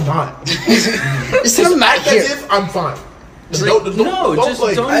pretend I'm not. Just pretend I'm not Act here. as if I'm fine. just don't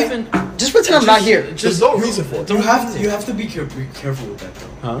even. Just pretend I'm not here. There's no reason for it. You have to be careful with that, though.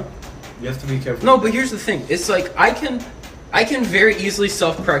 Huh? You have to be careful. No, but here's the thing. It's like I can very easily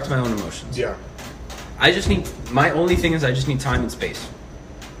self-correct my own emotions. Yeah. I just need my only thing is I just need time and space.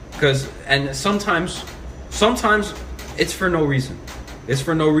 And sometimes it's for no reason. It's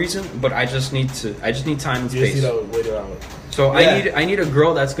for no reason, but I just need time and You just space. need to wait it out. So Yeah. I need a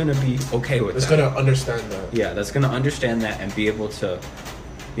girl that's gonna be okay with It's that. gonna understand that. Yeah, that's gonna understand that and be able to,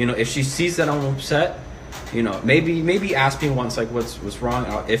 you know, if she sees that I'm upset, you know, maybe ask me once like what's wrong.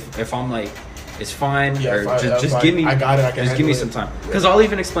 If I'm like, it's fine, Yeah, or fine, just fine. give me, I got it, I can just give me handle some it. time. Because I'll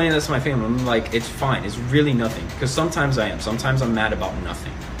even explain this to my family. I'm like, it's fine. It's really nothing. Because sometimes I am. Sometimes I'm mad about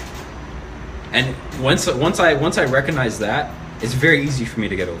nothing. And once I recognize that, it's very easy for me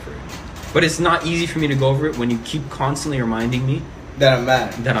to get over it. But it's not easy for me to go over it when you keep constantly reminding me That I'm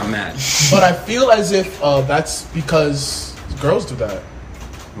mad. that I'm mad. But I feel as if that's because girls do that.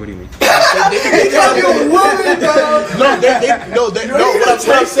 What do you mean?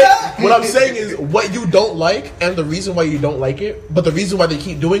 What I'm saying is what you don't like and the reason why you don't like it, but the reason why they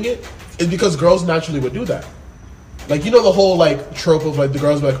keep doing it is because girls naturally would do that. Like, you know the whole like trope of like the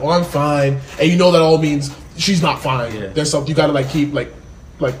girls be like, "Oh, I'm fine," and you know that all means she's not fine. Yeah. There's something you gotta like keep like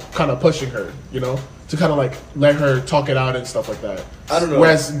kind of pushing her, you know, to kind of like let her talk it out and stuff like that. I don't know.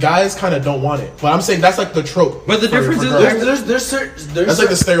 Whereas guys kind of don't want it, but I'm saying that's like the trope. But the difference is girls. There's That's like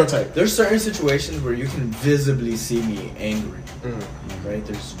the stereotype. There's certain situations where you can visibly see me angry, right?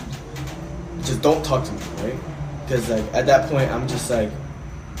 There's just don't talk to me, right? Because like at that point, I'm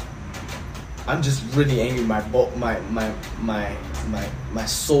just really angry. My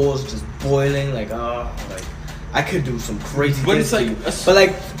soul's just boiling. Like like I could do some crazy But things it's to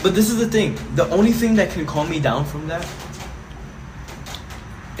like you. But this is the thing. The only thing that can calm me down from that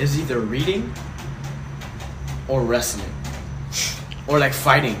is either reading or wrestling or like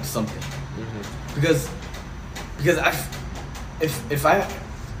fighting something. Because we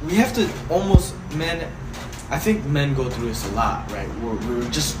have to almost, men, I think men go through this a lot, right? We're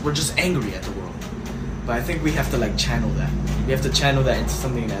just angry at the world. But I think we have to like channel that. We have to channel that into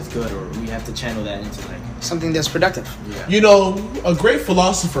something that's good, or we have to channel that into like Something that's productive. yeah. You know, a great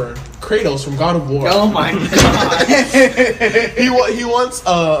philosopher, Kratos from God of War. Oh my god. He once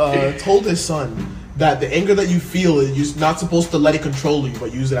told his son that the anger that you feel, you're not supposed to let it control you,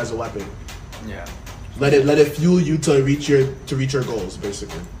 but use it as a weapon. Yeah. Let it fuel you to reach your goals,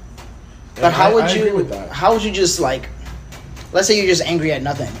 basically. But And how would I you? agree with that. How would you just like? Let's say you're just angry at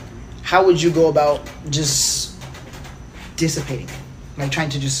nothing. How would you go about just dissipating it? Like trying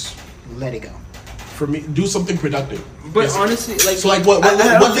to just let it go. For me, do something productive. But Basically. honestly, like, So like what I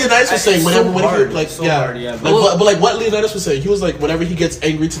don't Leonidas think- was saying it's whenever so when he hard. like It's so yeah, hard, yeah. but like what Leonidas was saying, he was like whenever he gets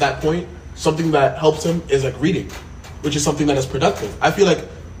angry to that point, something that helps him is like reading, which is something that is productive. I feel like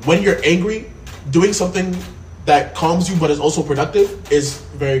when you're angry, doing something that calms you but is also productive is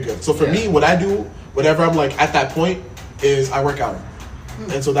very good. So for me, what I do whenever I'm like at that point is I work out.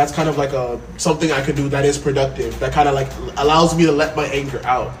 And so that's kind of like something I could do that is productive. That kind of like allows me to let my anger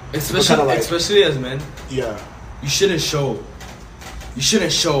out. Especially, kinda like- especially as men, Yeah, you shouldn't show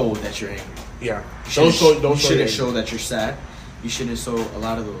that you're angry. yeah. You Don't shouldn't show show that you're sad. You shouldn't show a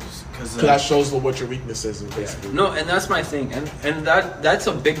lot of those because that shows what your weakness is, basically. no, and that's my thing, and that's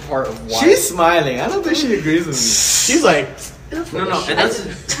a big part of why. she's smiling. I don't think she agrees with me. She's like, No,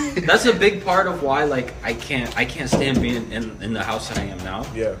 and that's a big part of why like I can't stand being in the house that I am now.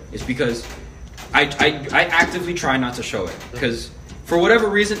 Yeah. It's because I actively try not to show it because for whatever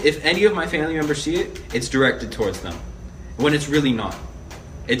reason, if any of my family members see it, it's directed towards them when it's really not.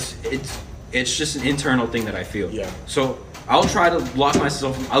 It's just an internal thing that I feel. Yeah. So I'll try to block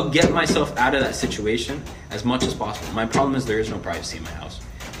myself. I'll get myself out of that situation as much as possible. My problem is there is no privacy in my house,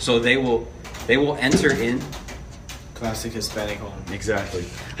 so they will enter in. Classic Hispanic home. Exactly.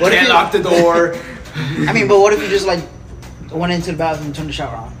 What if you lock the door? I mean, but what if you just like went into the bathroom and turned the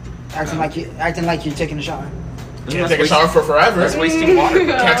shower on, acting like you're taking a shower? You can't take a shower for forever. That's wasting water.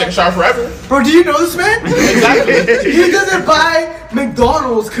 Can't take a shower forever. Bro, do you know this man? Exactly. He doesn't buy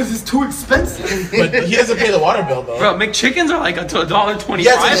McDonald's because it's too expensive. But he doesn't pay the water bill though. Bro, McChickens are like $1.25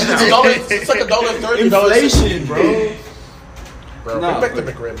 Yes, now. it's like $1.30. Inflation, bro. Bro, No, bring back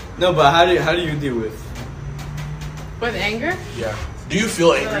the McRib. No, but how do you deal with? With anger? Yeah. Do you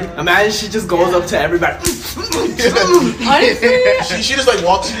feel angry? Imagine she just goes up to everybody. Honestly, She just like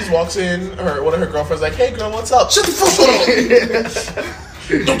walks in. One of her girlfriends like, "Hey girl, what's up?" Shut the fuck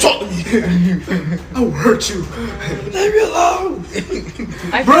up. Don't talk to me. I will hurt you. Leave me alone.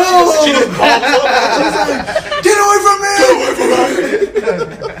 I Bro! She just balls up. Get away from me!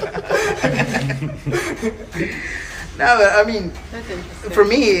 No, but I mean, That's interesting. for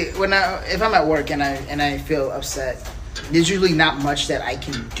me, if I'm at work and I feel upset, there's usually not much that I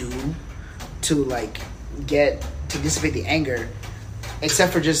can do to dissipate the anger,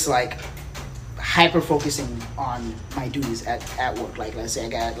 except for just like hyper focusing on my duties at work. Like let's say I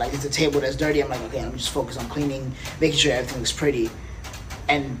got like it's a table that's dirty, I'm like, okay, I'm just focused on cleaning, making sure everything looks pretty.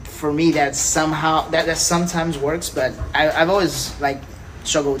 And for me, that sometimes works, but I've always like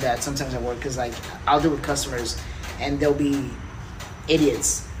struggled with that sometimes at work because like I'll deal with customers and they'll be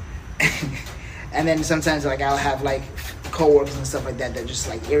idiots. And then sometimes like I'll have like co-workers and stuff like that that are just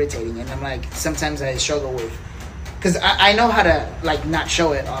like irritating, and I'm like sometimes I struggle with, because I know how to like not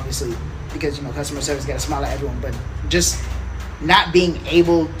show it obviously, because you know customer service gotta smile at everyone, but just not being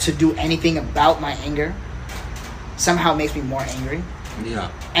able to do anything about my anger somehow makes me more angry.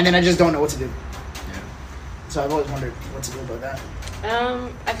 Yeah. And then I just don't know what to do. So I've always wondered what to do about that.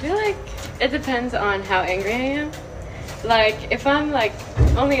 I feel like it depends on how angry I am. Like, if I'm like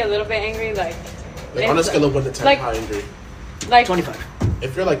only a little bit angry, like On a scale of 1 to 10, like- how angry? like 25.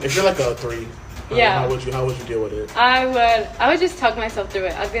 If you're like a 3, Yeah. how would you deal with it? I would just talk myself through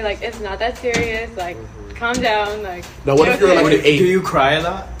it. I'd be like, it's not that serious. Like, calm down. Like, Now, what if you're like an 8? Do you cry a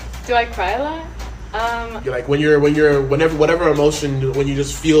lot? do I cry a lot? You're like whatever emotion, when you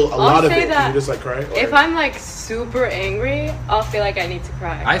just feel a lot of say it, that you just like cry. Or- If I'm like super angry, I'll feel like I need to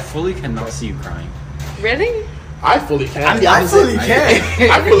cry. I fully cannot see you crying. Really? I fully can. I'm the I opposite. fully can.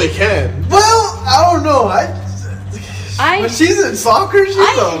 I fully can. Well, I don't know. When she's in soccer, she's a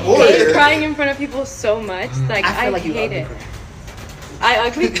I hate warrior. crying in front of people so much. Like, I feel like you hate ugly it. cry. I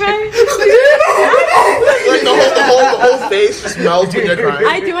ugly cry? Like the whole face just melts when you're crying.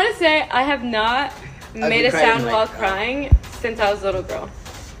 I do want to say I have not made a crying, sound like, while crying since I was a little girl,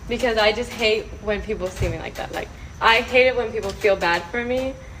 because I just hate when people see me like that. Like, I hate it when people feel bad for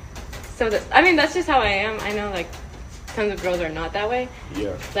me. So that's just how I am. I know like tons of girls are not that way.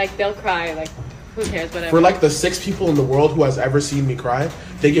 Yeah. Like, they'll cry. Like, who cares? Whatever. For like the 6 people in the world who has ever seen me cry,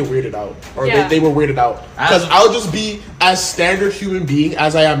 they get weirded out, or Yeah. they were weirded out because I'll just be as standard human being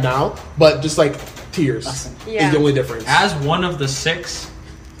as I am now, but just like tears Yeah. is the only difference. As one of the 6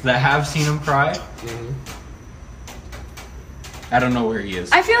 that have seen him cry, I don't know where he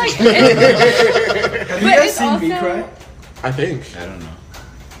is. I feel like Have you But guys it's seen me also- cry? I think, I don't know.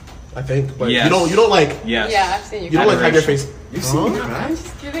 but Yes. you don't like Yes. yeah, I've seen you you don't cry. like have your face. You've seen me cry? I'm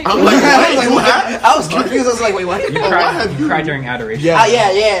just kidding. I'm like, what? I was confused. I was like, wait, what? You cried during adoration. Yeah,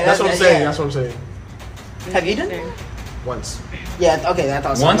 yeah. That's what I'm saying. yeah. That's what I'm saying. Have you done it? Once, Yeah. Okay, I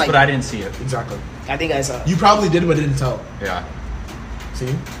thought so. Once, Like, but I didn't see it. exactly. I think I saw. You probably did, but didn't tell. Yeah. See,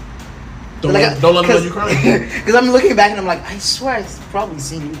 don't Like, let them know you crying. Because I'm looking back and I'm like, I swear I've probably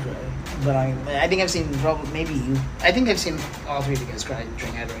seen you cry. But I think I've seen maybe you. I think I've seen all 3 of you guys cry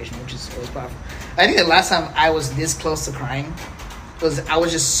during adoration, which is always powerful. I think the last time I was this close to crying was I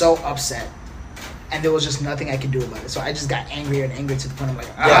was just so upset, and there was just nothing I could do about it. So I just got angrier and angrier to the point of like,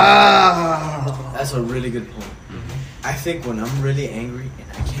 That's a really good point. I think when I'm really angry and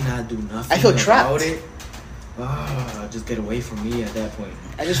I cannot do nothing I feel trapped. about it, just get away from me at that point.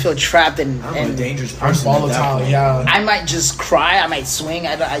 I just feel trapped and I'm a dangerous I'm person. at that volatile. point. Yeah. I might just cry. I might swing.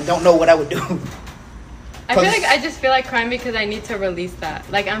 I don't know what I would do. I feel like I just feel like crying because I need to release that.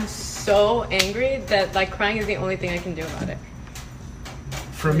 Like, I'm so angry that like crying is the only thing I can do about it.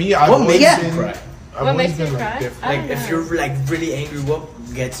 For me, I've What always makes Yeah. you been- cry? I've What always makes you been, cry? different. I Like, don't if know. you're like really angry,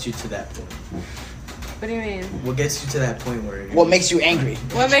 what gets you to that point? What do you mean? What gets you to that point where? What makes you angry?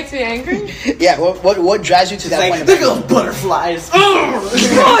 What makes me angry? Yeah, what drives you to that point? Look at those butterflies. Look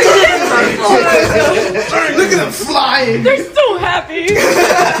at them flying. They're so happy.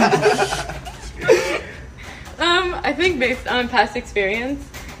 I think based on past experience,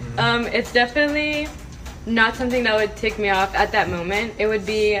 it's definitely not something that would tick me off at that moment. It would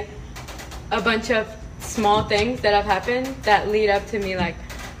be a bunch of small things that have happened that lead up to me like,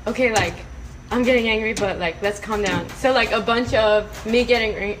 okay, like I'm getting angry, but like let's calm down. So like a bunch of me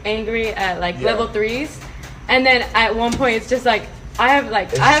getting angry at like level 3s, and then at one point it's just like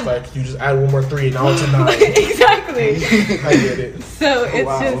It's just like you just add one more 3 and now it's a 9. exactly. I get it. So it's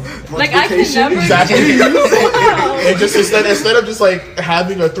Wow. just like I can never Exactly. Wow. And just instead of just like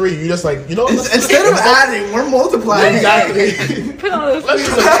having a 3, you just like, you know, Instead of adding, we're multiplying. exactly. Put all those Let's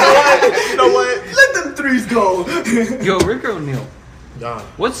just, you know what? Let them threes go. Yo, Rick O'Neal, Nah,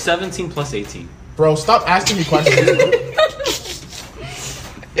 what's 17 plus 18? bro, stop asking me questions.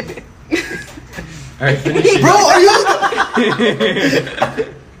 All right, finish it. Bro, are you?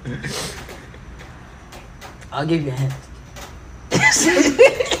 I'll give you a hint.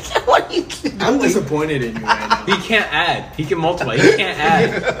 What are you doing? I'm disappointed in you right now. He can't add. He can multiply. He can't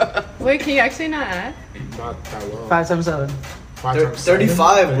add. Wait, can you actually not add? Not that well. 577. 5 times 7,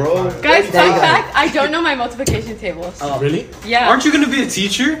 35, bro. Guys, There you fun go. fact, I don't know my multiplication tables. Really? Yeah. Aren't you gonna be a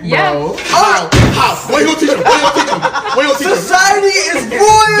teacher? Yeah. Bro. How? What you gonna teach him? What you gonna teach him? What you gonna teach him? Society is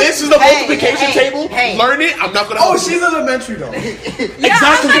boring. This is the Hey, multiplication hey, table. hey. Learn it. I'm not gonna. Oh, help she's you. elementary though.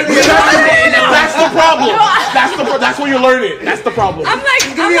 Exactly. That's the problem. That's where you learn it. That's the problem. I'm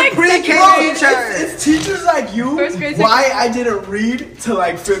like pre-K Bro, teacher. it's teachers like you. First grade, Why I didn't read till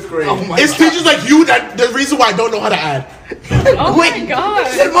like 5th grade. Oh my It's teachers like you that the reason why I don't know how to add. Oh my god.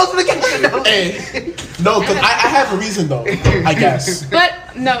 Multiplication. No. Hey, no, because I have a reason though. I guess. But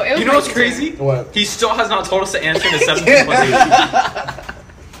no, it was You know my what's teacher. crazy? What? He still has not told us the answer to 17 plus 18.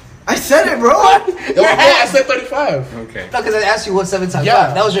 I said it, bro. Yo, I said 35. Okay. No, because I asked you what 7 times Yeah.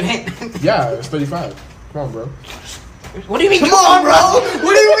 5. That was your hint. Yeah, it's 35. Come on, bro. What do you mean? Come on, bro.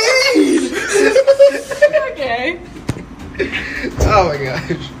 What do you mean? Okay. Oh my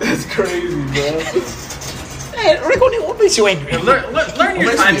gosh. That's crazy, bro. Hey, Rick, what makes you angry? Learn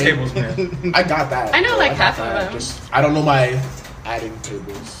your timetables, man. I got that. I know, bro. like, got half of that. them. Just, I don't know my adding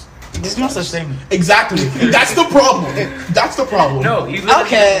tables. There's no such thing. Exactly. That's the problem. That's the problem. No, he literally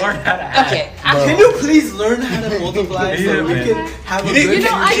Okay. learned how to add. Okay. Bro. Can you please learn how to multiply Yeah, so we man. can have a You good didn't- You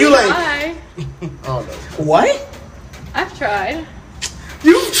know, I You can like- try. Oh no. What? I've tried.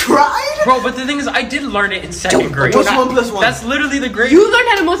 You've tried? Bro, but the thing is, I did learn it in second grade. What's 1 plus 1? That's literally the grade. You learned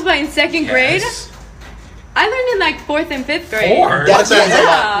how to multiply in second grade? Yes. I learned in like 4th and 5th grade. Four? That explains a Yeah.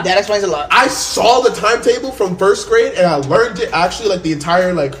 lot. That explains a lot. I saw the timetable from 1st grade and I learned it actually like the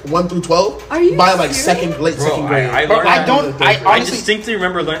entire like 1 through 12 Are you by like serious? late Bro, second grade. I Bro, learned I that don't. in I third grade. I honestly. distinctly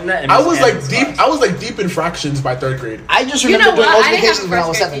remember learning that in I Miss was like Ann's deep. class. I was like deep in fractions by 3rd grade. I just You remember know doing what? I didn't multiplications have when a I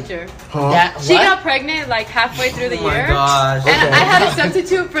was first grade 7. teacher. Huh? That, She what? got pregnant like halfway through the Oh my year. gosh. And I had a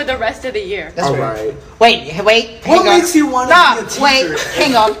substitute for the rest of the year. That's All weird. right. Wait. Hang What on. makes you want to Nah, be a teacher? wait.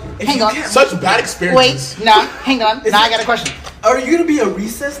 Hang on. Hang on. Such bad Wait. experiences. Nah. Hang on. Now I got a question. Are you gonna be a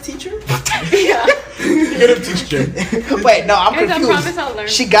recess teacher? Yeah. Get a teacher. Wait. No, I'm Guys, I confused. promise I'll learn.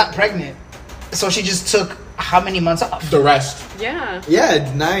 She got pregnant, so she just took how many months off? The rest. Yeah.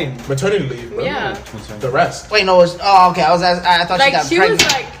 Yeah, 9. Maternity leave. Bro. Yeah. The rest. Wait, no. It was, oh, okay. I thought she Like got she pregnant.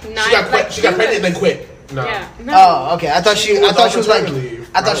 was like 9. She got pregnant and then quit. No. Yeah. No. Oh, okay. I thought she was was on like. maternity leave,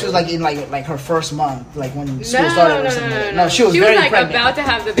 I thought she was probably. like in like her first month, like when No, school started or no, something. no, like no, that. She was very like pregnant. about to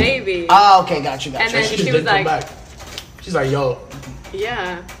have the baby. Oh, okay. Got you. And then She she just was didn't come like, back. She's like, yo,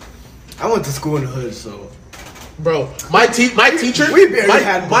 yeah. I went to school in the hood, so. bro, my teacher, We barely my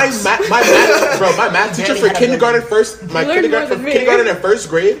had my books. math, my math teacher Barely for had a kindergarten book. first, my You learned more kindergarten than me. kindergarten and 1st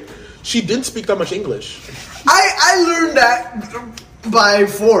grade, she didn't speak that much English. I learned that by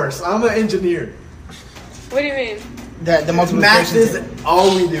force. I'm an engineer. What do you mean? The multiplication. Math is table.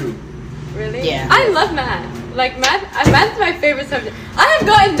 all we do. Really? Yeah. I love math. Like math is my favorite subject. I have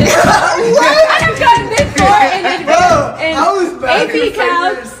gotten this far. I have gotten this far in Bro, in I was back in AP the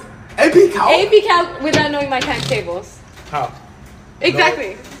Calc, papers. AP Calc? AP Calc without knowing my timetables. How?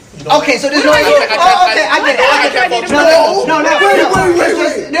 Exactly. You know Okay, what? so there's no. What do I do? Oh, okay, I get it. I get it. No.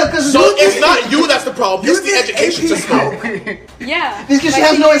 Wait. Because So it's not you that's the problem. It's the education system. Yeah. because she My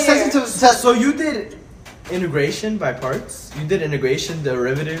has no senior year. incentive to. So you did integration by parts? You did integration,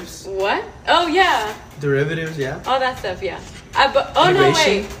 derivatives? What? Oh yeah. Derivatives, yeah? All that stuff. Yeah. Oh no,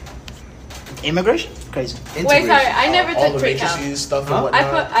 Integration? wait. Immigration? Crazy. Wait, sorry. I never All took the pre-calc. matrices stuff Huh? and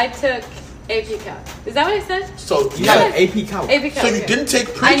whatnot. I took AP Calc. Is that what I said? So You got AP Calc. AP Calc. So you yeah. didn't take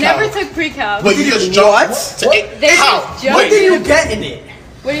I pre-calc. never took pre-calc. But you just jumped to They how? just jumped What did you me. get in it?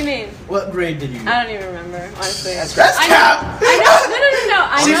 What do you mean? What grade did you get? I don't even remember, honestly. That's I cap. know. No.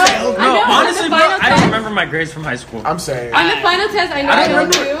 I know. No, honestly, on bro, the final I don't test, remember my grades from high school. I'm saying. on the final test, I know I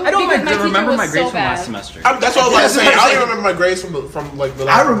don't do. I don't because my teacher remember was my grades so from last bad. semester. That's what I was about to say. I don't even remember my grades from like the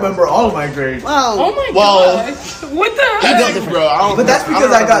last. I remember all of my grades. Well, Oh my Well, gosh. What the I heck? do, bro. I don't, But that's I don't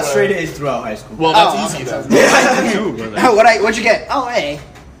because I got remember straight what- A's throughout high school. Well, that's Oh, easy okay. then. Too, brother. what'd you get? Oh, A.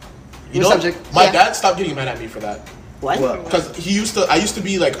 You What know, subject? my Yeah. dad stopped getting mad at me for that. What? What? Because I used to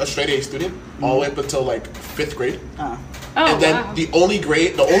be like a straight A student all the way up until like 5th grade. Oh. Oh, And then wow. the only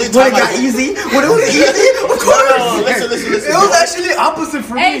What, time it got easy? What, it was easy? Of course! No, listen. It was actually opposite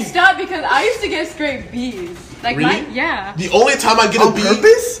for Hey, me. stop, because I used to get straight B's. Like, Really? yeah. The only time I get a On B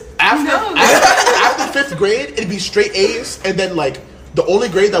purpose? after No. after 5th grade, it'd be straight A's, and then like the only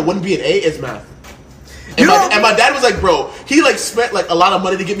grade that wouldn't be an A is math. You know- And my dad was like, bro, he like spent like a lot of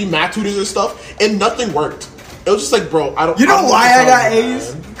money to get me math tutors and stuff, and nothing worked. It was just like, bro, I don't. You know don't why I what to got tell you,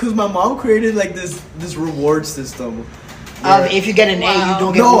 A's? man. Because my mom created like this reward system. If you get an A, you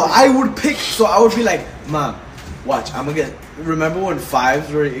don't get No, one. I would pick. So I would be like, Mom, watch. I'm gonna get. Remember when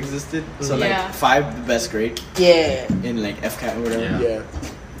fives already existed? So like Yeah. 5 the best grade Yeah. in like FCAT or whatever. Yeah.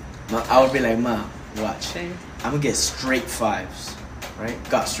 Yeah. I would be like, Mom, watch. Same. I'm gonna get straight 5s, right?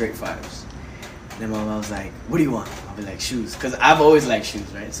 Got straight 5s. Then my mom was like, "What do you want?" I'll be like, "Shoes," because I've always liked shoes,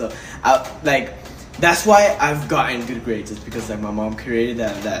 right? So I like. That's why I've gotten good grades. It's because like my mom created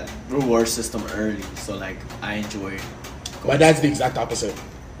that reward system early. So like I enjoy. My dad's the exact opposite.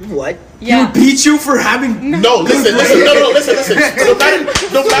 What? He Yeah. would beat you for having. No, listen. Listen.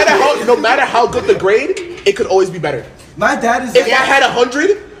 No matter how good the grade, it could always be better. My dad is. If I had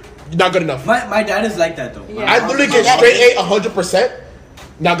 100, not good enough. my dad is like that though. Yeah. I literally get straight A 100%,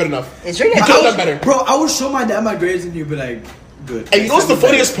 not good enough. It's really You could have done better. Bro, I would show my dad my grades and he'd be like, "Good." And you know what's the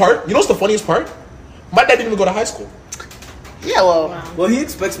funniest part? My dad didn't even go to high school. Yeah, well, Well, he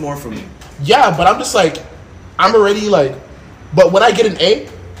expects more from me. Yeah, but I'm just like, I'm already like, but when I get an A,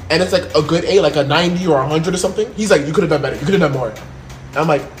 and it's like a good A, like a 90 or 100 or something, he's like, you could have done better. You could have done more. And I'm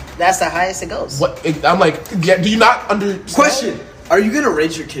like, that's the highest it goes. what? I'm like, yeah, do you not understand Question: are you gonna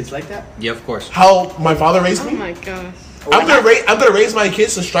raise your kids like that? Yeah, of course. how my father raised Oh me? my gosh. I'm gonna raise my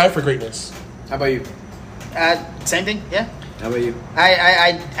kids to strive for greatness. How about you? Same thing. Yeah. How about you?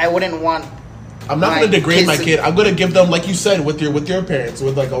 I wouldn't want. I'm not My gonna degrade kids my to- kid. I'm gonna give them, like you said, with your parents,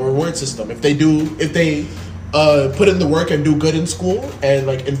 with like a reward system. If they put in the work and do good in school and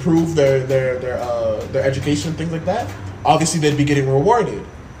like improve their education, things like that, obviously they'd be getting rewarded.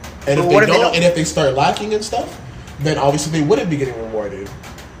 And But if what they if they don't, don't? and if they start lacking and stuff, then obviously they wouldn't be getting rewarded.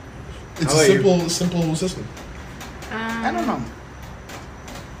 It's How a about you? simple system. I don't know.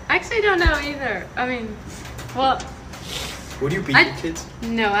 I actually don't know either. I mean, well, Would you beat I- your kids?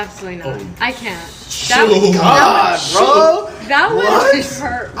 no, absolutely not. Oh. I can't. Shoot. bro. That would What?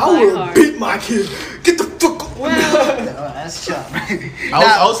 hurt I my would heart. beat my kid. Get the fuck. Well, Oh, that's tough.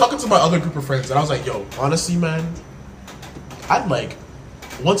 I was talking to my other group of friends, and I was like, "Yo, honestly, man, I'd like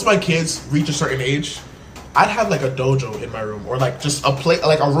once my kids reach a certain age, I'd have like a dojo in my room, or like just a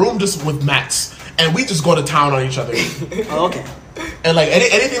room just with mats, and we just go to town on each other, Oh, okay. and like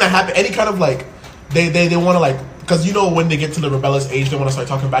anything that happen, any kind of like they want to like, because you know when they get to the rebellious age, they want to start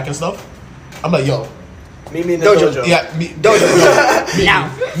talking back and stuff. I'm like, yo, Meet me in the Dojo. dojo. yeah, Now.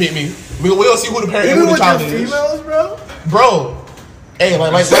 meet me. We'll see who the parent, Even who the with your child is, females, bro. bro. Hey,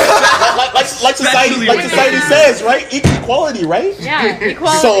 like society says, right? Equality, right? yeah,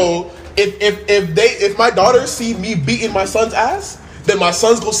 equality. So if my daughters see me beating my son's ass, then my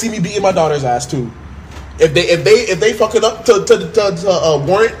sons go see me beating my daughter's ass too. If they fuck it up to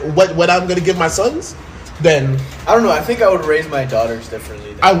warrant what I'm gonna give my sons, then I don't know. I think I would raise my daughters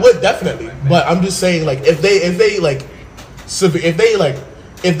differently. I would definitely. But I'm just saying, like, if they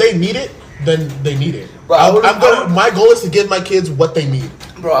need it, then they need it. Bro, My goal is to give my kids what they need.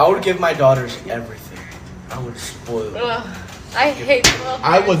 Bro, I would give my daughters everything. I would spoil them. Ugh, I hate spoiled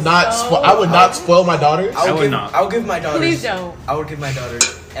I would not. so I would not spoil my daughters. I would not. I would give my daughters. Please don't. I would give my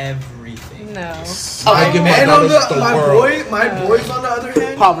daughters everything. No. I give my And on daughters the my world. boys on the other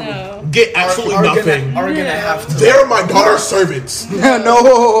hand, Poverty. No. Get absolutely nothing. Are gonna have to. They're my daughter's servants.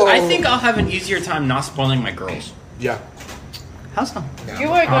 No. I think I'll have an easier time not spoiling my girls. Yeah. How so? You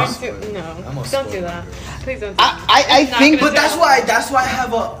are going to. No. I'm a Don't do spoiled that. Please don't do I It's not think, gonna But that's why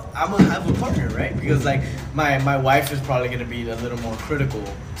I'm gonna have a partner, right? Because like my wife is probably gonna be a little more critical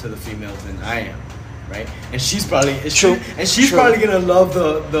to the females than I am, right? And she's probably True. and she's True. probably gonna love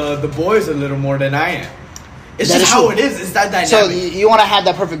the boys a little more than I am. It's That just is how true. it is. It's that dynamic. So you want to have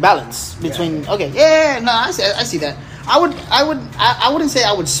that perfect balance between no, I see that. I wouldn't say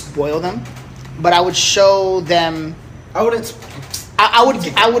I would spoil them, but I would show them. I wouldn't.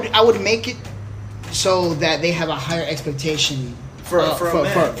 I would make it so that they have a higher expectation for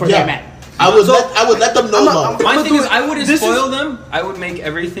their man. I would let them know love. My thing is, I wouldn't spoil them. I would make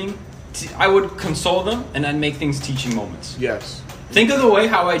everything. I would console them, and then make things teaching moments. Yes. Think of the way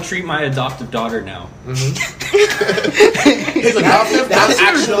how I treat my adoptive daughter now. His adoptive, that's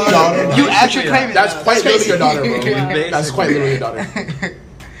actually your daughter. You actually claim it. That's quite literally your daughter, bro. Yeah. That's quite literally your daughter.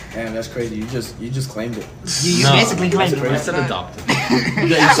 Man, that's crazy. You just claimed it. You basically claim I it. said adopted.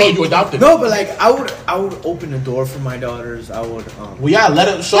 Yeah, so you adopted. No, but like I would open the door for my daughters. I would. Well, yeah, let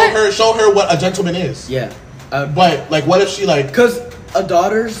it show her what a gentleman is. Yeah. But like, what if she like? Because a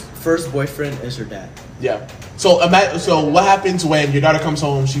daughter's first boyfriend is her dad. Yeah. So what happens when your daughter comes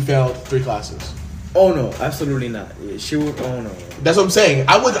home? She failed 3 classes. Oh no, absolutely not. She would. Oh no. That's what I'm saying.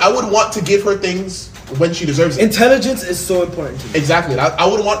 I would want to give her things when she deserves it. Intelligence is so important to me. Exactly. I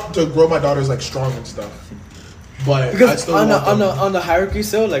would want to grow my daughters like strong and stuff. But Because I still on the hierarchy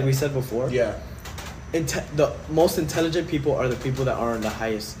scale, like we said before, yeah, the most intelligent people are the people that are on the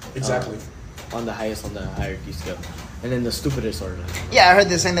highest. exactly. On the highest on the hierarchy scale, and then the stupidest are the. Yeah, I heard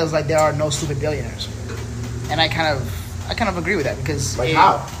this saying that was like there are no stupid billionaires, and I kind of agree with that because Like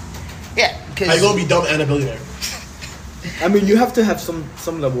how? Yeah, because How you gonna be dumb and a billionaire? I mean, you have to have some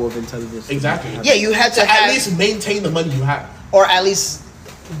level of intelligence. Exactly. yeah, you had to To have, at least maintain the money you have. or at least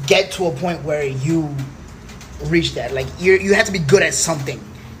get to a point where you reach that. Like you have to be good at something,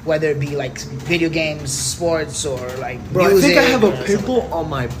 whether it be like video games, sports, or like Bro, music. I think I have a or pimple on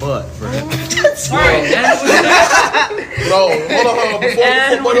my butt, bro. All right, and with that, Bro, hold on.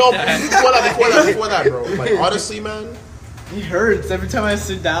 Before that, bro. Like, honestly, man. It hurts every time I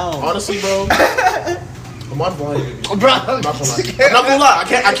sit down. Honestly, bro. I'm on Vellani, baby. something. Bro, I'm not gonna lie.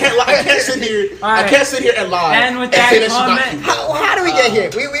 I can't sit here. Alright. I can't sit here and lie. And with say that she's not comment- cute. how do we get here?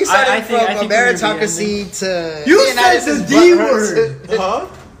 We started I think from we're gonna be meritocracy to You United said the States D butthurst. word. Huh?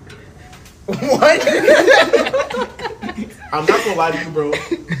 What? I'm not gonna lie to you, bro.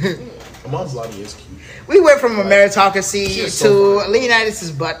 Iman's Vellani is cute. We went from a She meritocracy is so to fine.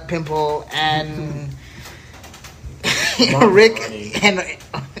 Leonidas' butt pimple and Iman's Rick Vellani. and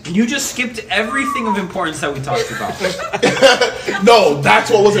you just skipped everything of importance that we talked about. No, that's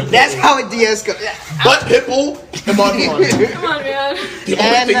what was important. that's how it de-escalated. Butt pimple, Iman Vellani. Come on, man. The only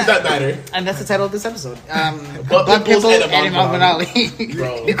And, things that matter. And that's the title of this episode. Butt Butt pimples pimple and and Iman Iman Vellani. Vellani.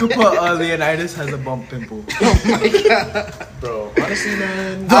 Bro, You could put Leonidas has a bump pimple. bro, honestly,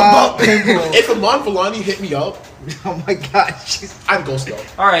 man. Bump pimple. If Iman Vellani hit me up, Oh my god, she's I'd ghost though.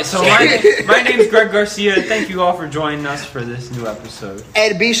 All right, so my name's Greg Garcia. Thank you all for joining us for this new episode.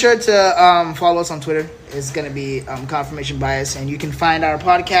 And be sure to follow us on Twitter. It's going to be Confirmation Bias. And you can find our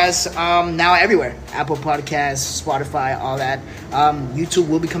podcast now everywhere. Apple Podcasts, Spotify, all that. YouTube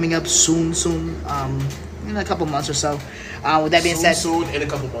will be coming up soon, in a couple months or so. With that being said, Soon, in a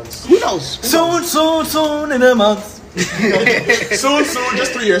couple months. who knows? Soon in a month. Soon,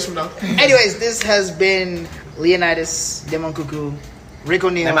 just 3 years from now. Anyways, this has been Leonidas, Demon Cuckoo, Rick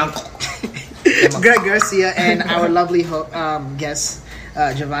O'Neill, Greg Garcia, and our lovely guest,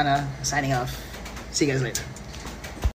 Giovanna, signing off. See you guys later.